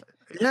heck?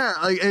 Yeah,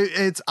 like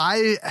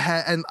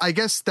and I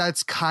guess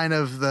that's kind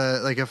of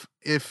the like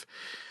if.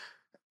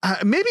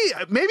 Maybe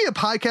a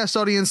podcast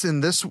audience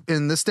in this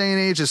day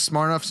and age is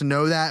smart enough to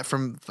know that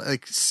from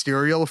like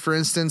Serial, for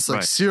instance.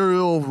 Like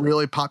Serial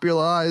really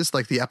popularized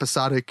like the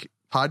episodic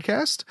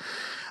podcast.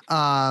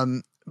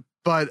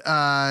 But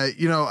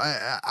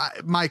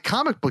my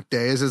comic book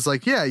days is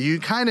like, yeah, you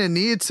kind of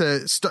need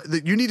to start.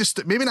 You need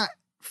to maybe not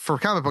for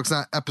comic books,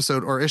 not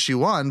episode or issue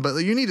 1, but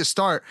you need to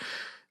start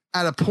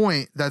at a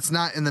point that's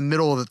not in the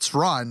middle of its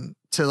run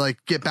to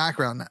like get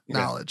background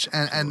knowledge,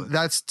 and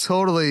that's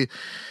totally.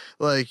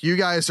 Like you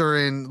guys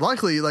are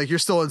luckily, like you're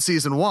still in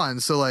season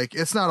 1. So like,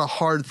 it's not a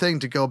hard thing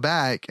to go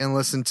back and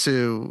listen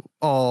to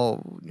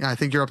I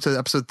think you're up to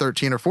episode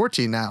 13 or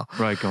 14 now.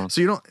 Right. Go on.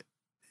 So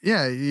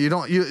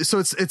so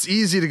it's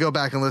easy to go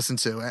back and listen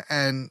to,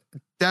 and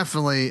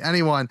definitely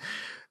anyone,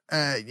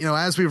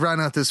 as we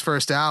run out this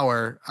first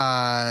hour,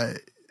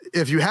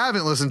 if you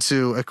haven't listened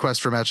to A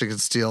Quest for Magic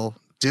and Steel,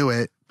 do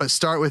it, but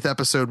start with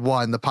episode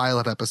 1, the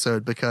pilot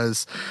episode,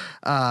 because,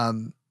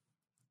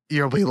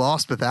 you'll be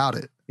lost without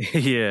it.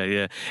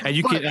 Yeah. And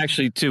you can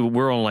actually, too,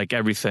 we're on like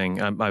everything.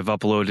 I've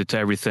uploaded to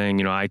everything,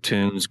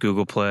 iTunes,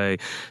 Google Play,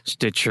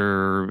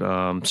 Stitcher,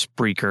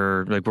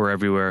 Spreaker, like we're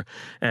everywhere.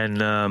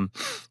 And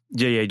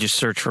just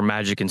search for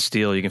Magic and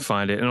Steel. You can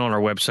find it. And on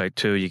our website,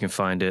 too, you can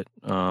find it.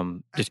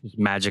 Just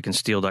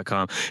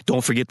magicandsteel.com.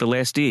 Don't forget the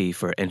last E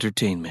for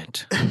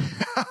entertainment.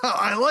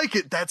 I like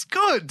it. That's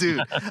good,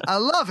 dude. I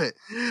love it.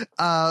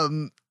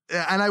 And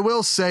I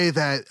will say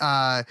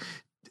that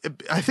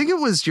I think it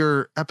was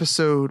your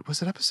episode.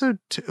 Was it episode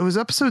 2? It was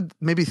episode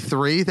maybe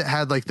 3 that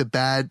had like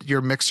your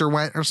mixer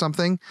went or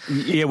something.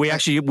 Yeah,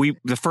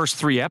 the first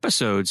 3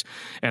 episodes,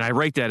 and I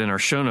write that in our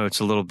show notes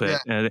a little bit.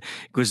 Yeah. And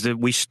because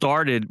when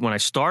I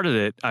started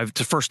it, it's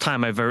the first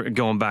time I've ever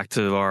going back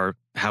to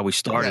how we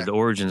started, the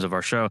origins of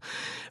our show.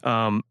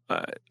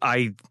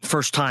 I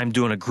first time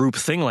doing a group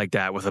thing like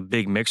that with a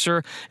big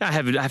mixer.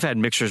 I've had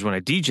mixers when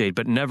I DJ'd,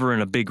 but never in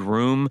a big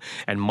room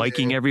and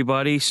miking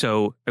everybody.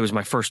 So it was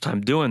my first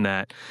time doing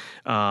that.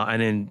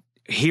 And then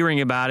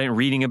hearing about it and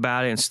reading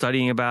about it and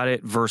studying about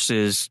it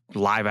versus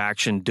live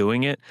action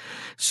doing it.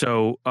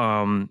 So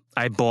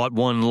I bought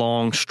one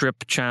long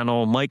strip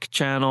channel, mic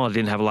channel. I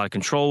didn't have a lot of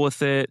control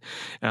with it.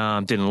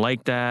 Didn't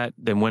like that.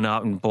 Then went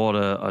out and bought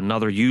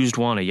another used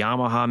one, a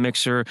Yamaha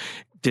mixer.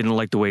 Didn't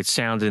like the way it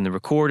sounded in the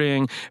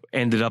recording.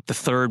 Ended up the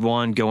third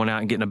one going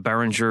out and getting a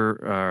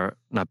Behringer,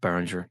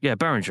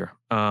 Behringer.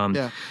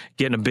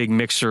 Getting a big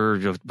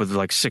mixer with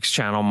like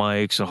 6-channel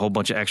mics, a whole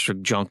bunch of extra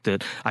junk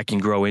that I can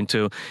grow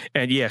into.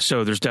 And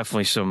so there's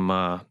definitely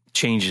some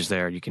changes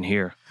there you can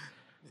hear.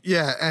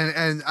 Yeah,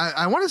 and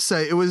I want to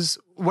say it was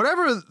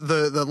whatever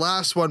the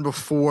last one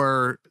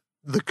before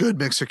the good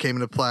mixer came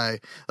into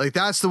play. Like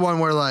that's the one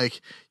where like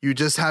you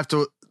just have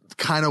to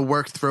kind of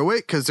work through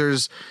it because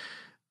there's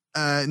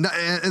and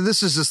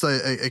this is just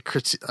a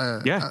critique.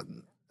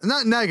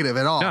 Not negative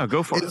at all. No,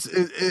 go for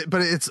it.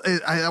 But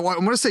I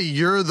want to say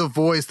you're the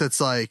voice that's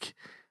like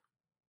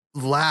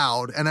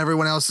loud and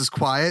everyone else is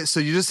quiet. So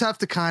you just have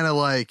to kind of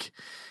like,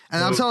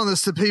 and I'm telling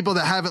this to people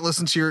that haven't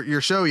listened to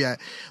your show yet,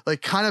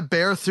 like kind of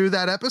bear through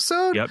that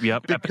episode.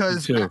 Yep.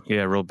 Because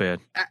real bad.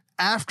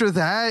 After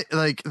that,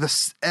 like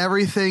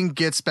everything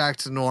gets back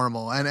to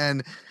normal.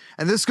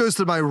 And this goes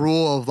to my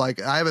rule of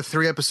like, I have a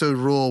 3-episode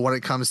rule when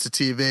it comes to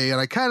TV,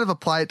 and I kind of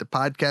apply it to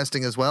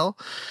podcasting as well,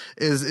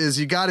 is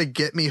you got to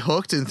get me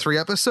hooked in 3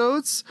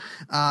 episodes.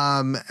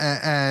 And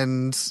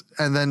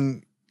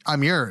then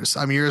I'm yours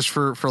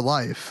for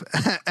life.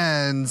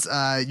 And,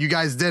 you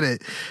guys did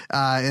it,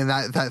 in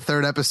that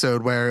 3rd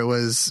episode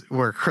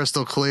where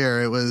crystal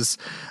clear. It was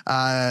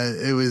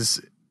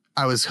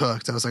I was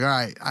hooked. I was like, all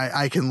right,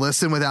 I can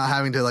listen without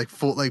having to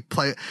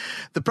play.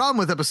 The problem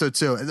with episode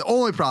 2, the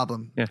only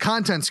problem,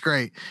 content's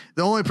great.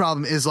 The only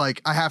problem is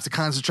like, I have to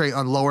concentrate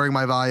on lowering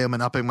my volume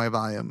and upping my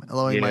volume,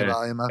 lowering my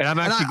volume. And I'm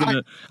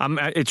actually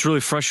it's really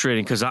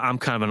frustrating because I'm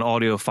kind of an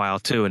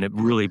audiophile too. And it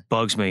really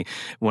bugs me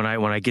when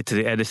I get to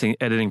the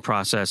editing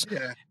process.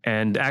 Yeah.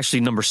 And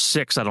actually number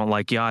 6, I don't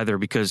like either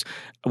because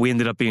we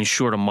ended up being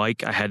short a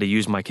mic. I had to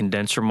use my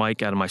condenser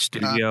mic out of my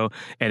studio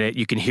and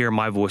you can hear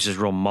my voice is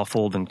real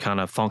muffled and kind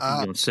of funky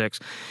on 6.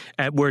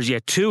 Whereas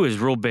 2 is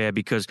real bad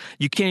because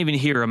you can't even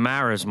hear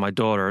Amara's my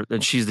daughter,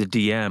 and she's the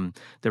DM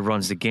that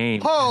runs the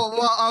game. Oh,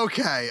 well,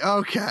 okay.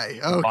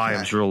 The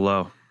volume's real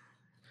low.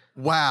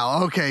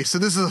 Wow. Okay. So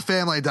this is a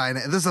family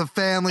dynamic. This is a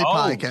family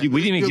podcast.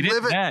 We didn't even get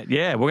into that.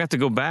 Yeah. We're going to have to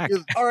go back.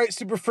 All right,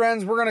 super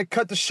friends. We're going to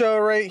cut the show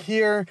right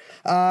here.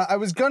 I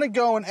was going to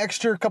go an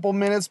extra couple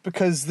minutes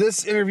because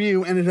this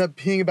interview ended up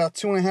being about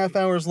 2.5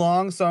 hours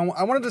long. So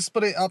I wanted to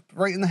split it up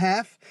right in the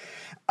half.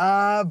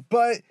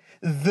 But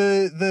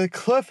the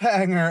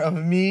cliffhanger of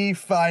me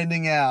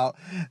finding out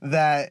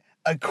that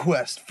A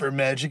Quest for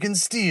Magic and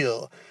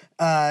Steel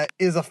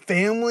is a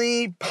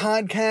family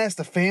podcast,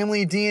 a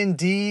family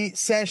D&D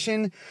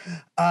session.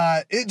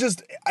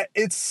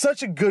 It's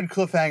such a good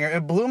cliffhanger.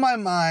 It blew my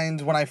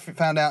mind when I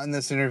found out in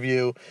this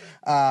interview.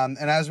 And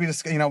as we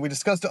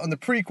discussed it on the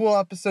prequel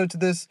episode to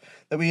this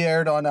that we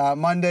aired on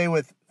Monday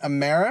with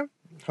Amara.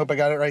 Hope I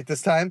got it right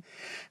this time.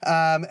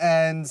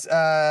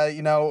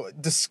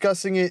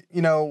 Discussing it,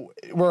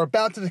 we're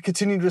about to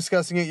continue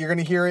discussing it. You're going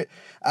to hear it.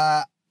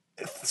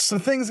 Some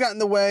things got in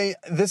the way.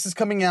 This is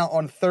coming out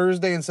on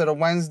Thursday instead of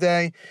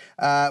Wednesday,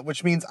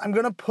 which means I'm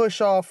going to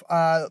push off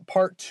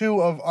part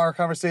 2 of our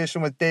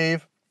conversation with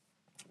Dave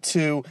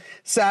to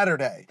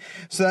Saturday.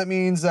 So that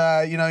means,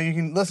 you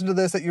can listen to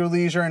this at your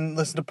leisure and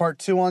listen to part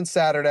 2 on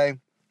Saturday.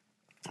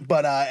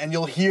 But, and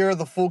you'll hear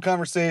the full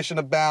conversation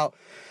about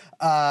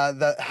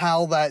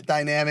how that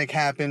dynamic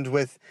happened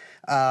with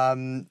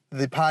the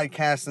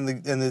podcast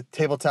and the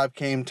tabletop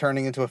game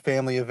turning into a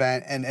family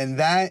event. And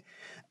that,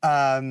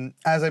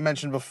 as I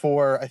mentioned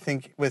before, I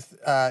think with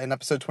in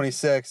episode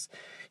 26,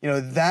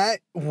 that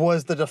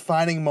was the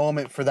defining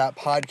moment for that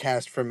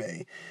podcast for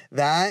me.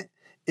 That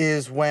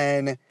is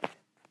when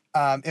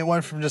it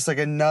went from just like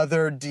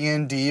another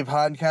D&D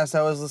podcast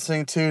I was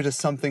listening to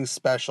something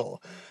special.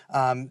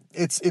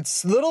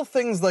 It's little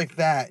things like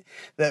that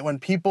when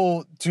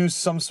people do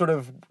some sort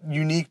of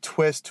unique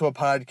twist to a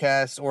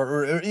podcast,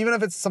 or even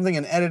if it's something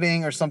in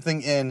editing or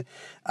something in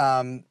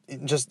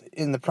just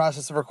in the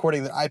process of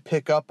recording that I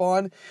pick up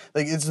on,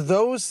 like it's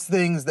those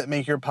things that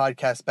make your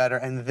podcast better.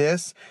 And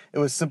it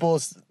was simple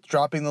as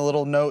dropping the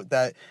little note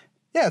that,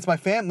 it's my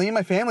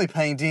family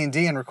playing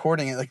D&D and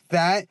recording it like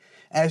that.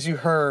 As you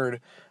heard,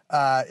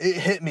 it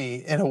hit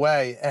me in a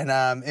way,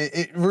 and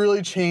it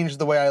really changed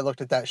the way I looked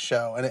at that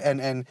show.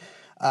 And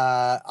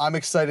I'm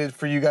excited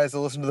for you guys to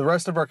listen to the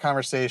rest of our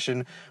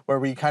conversation, where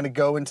we kind of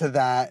go into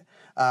that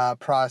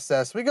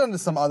process. We go into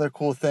some other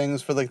cool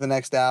things for like the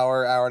next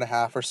hour and a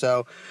half or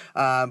so.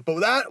 But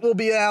that will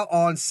be out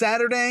on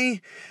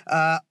Saturday,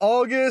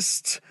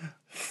 August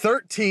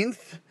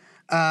 13th.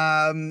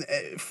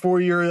 For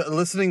your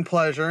listening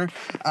pleasure.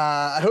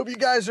 I hope you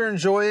guys are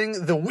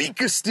enjoying the week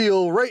of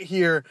Steel right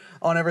here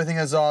on Everything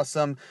is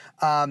Awesome.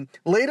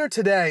 Later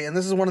today, and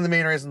this is one of the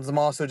main reasons I'm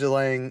also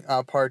delaying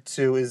part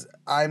 2, is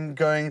I'm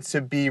going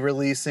to be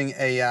releasing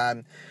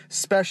a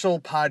special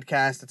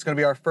podcast. It's going to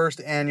be our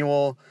first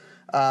annual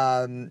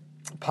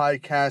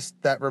podcast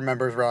that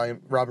remembers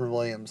Robin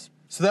Williams.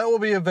 So that will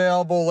be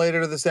available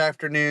later this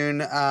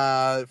afternoon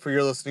for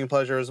your listening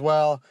pleasure as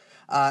well.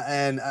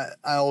 And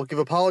I'll give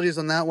apologies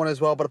on that one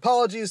as well. But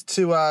apologies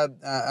to,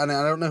 and I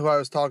don't know who I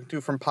was talking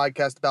to from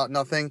Podcast About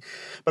Nothing,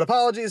 but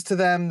apologies to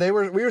them. We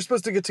were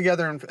supposed to get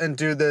together and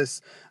do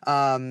this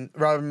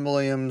Robin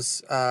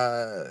Williams,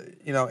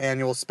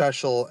 annual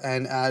special,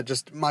 and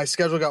just my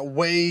schedule got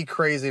way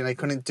crazy and I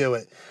couldn't do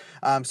it.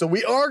 So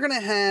we are going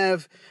to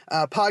have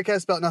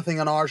Podcast About Nothing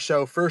on our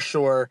show for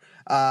sure.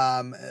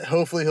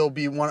 Hopefully he'll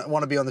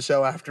want to be on the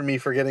show after me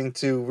forgetting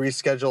to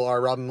reschedule our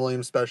Robin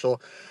Williams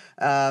special.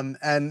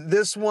 And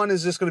this one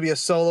is just going to be a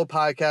solo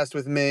podcast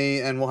with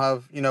me, and we'll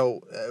have,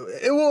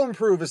 it will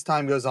improve as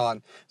time goes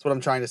on. That's what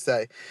I'm trying to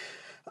say.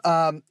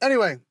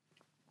 Anyway,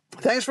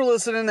 thanks for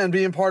listening and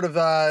being part of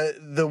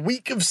the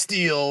Week of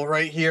Steel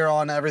right here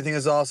on Everything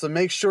is Awesome.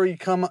 Make sure you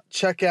come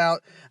check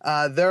out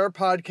their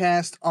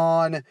podcast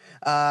on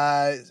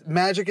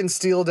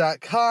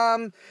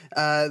magicandsteel.com.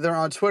 They're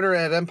on Twitter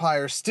at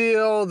Empire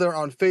Steel. They're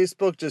on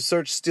Facebook. Just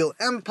search Steel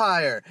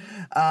Empire.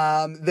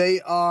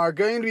 They are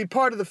going to be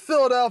part of the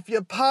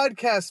Philadelphia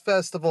Podcast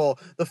Festival,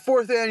 the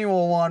 4th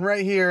annual one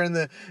right here in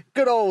the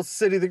great old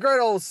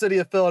city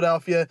of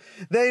Philadelphia.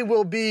 They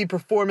will be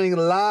performing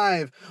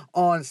live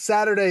on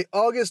Saturday,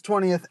 August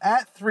 20th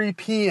at 3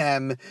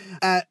 p.m.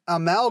 at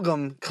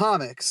Amalgam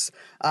Comics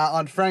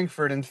on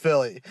Frankfurt in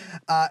Philly.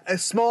 A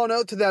small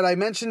note to that, I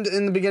mentioned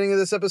in the beginning of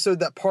this episode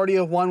that Party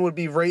of One would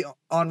be right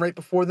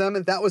before them,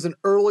 and that was an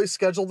early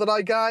schedule that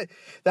I got.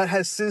 That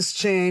has since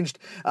changed.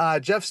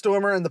 Jeff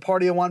Stormer and the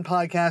Party of One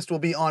podcast will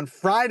be on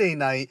Friday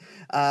night,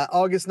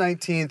 August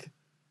 19th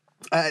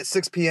at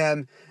 6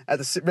 p.m. at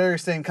the very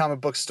same comic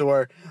book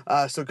store.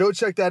 So go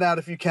check that out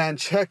if you can.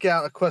 Check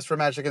out A Quest for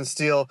Magic and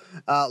Steel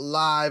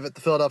live at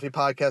the Philadelphia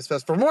Podcast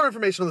Fest. For more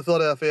information on the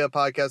Philadelphia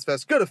Podcast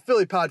Fest, go to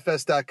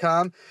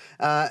phillypodfest.com,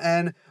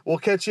 and we'll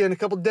catch you in a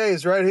couple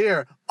days right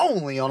here,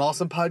 only on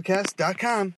awesomepodcast.com.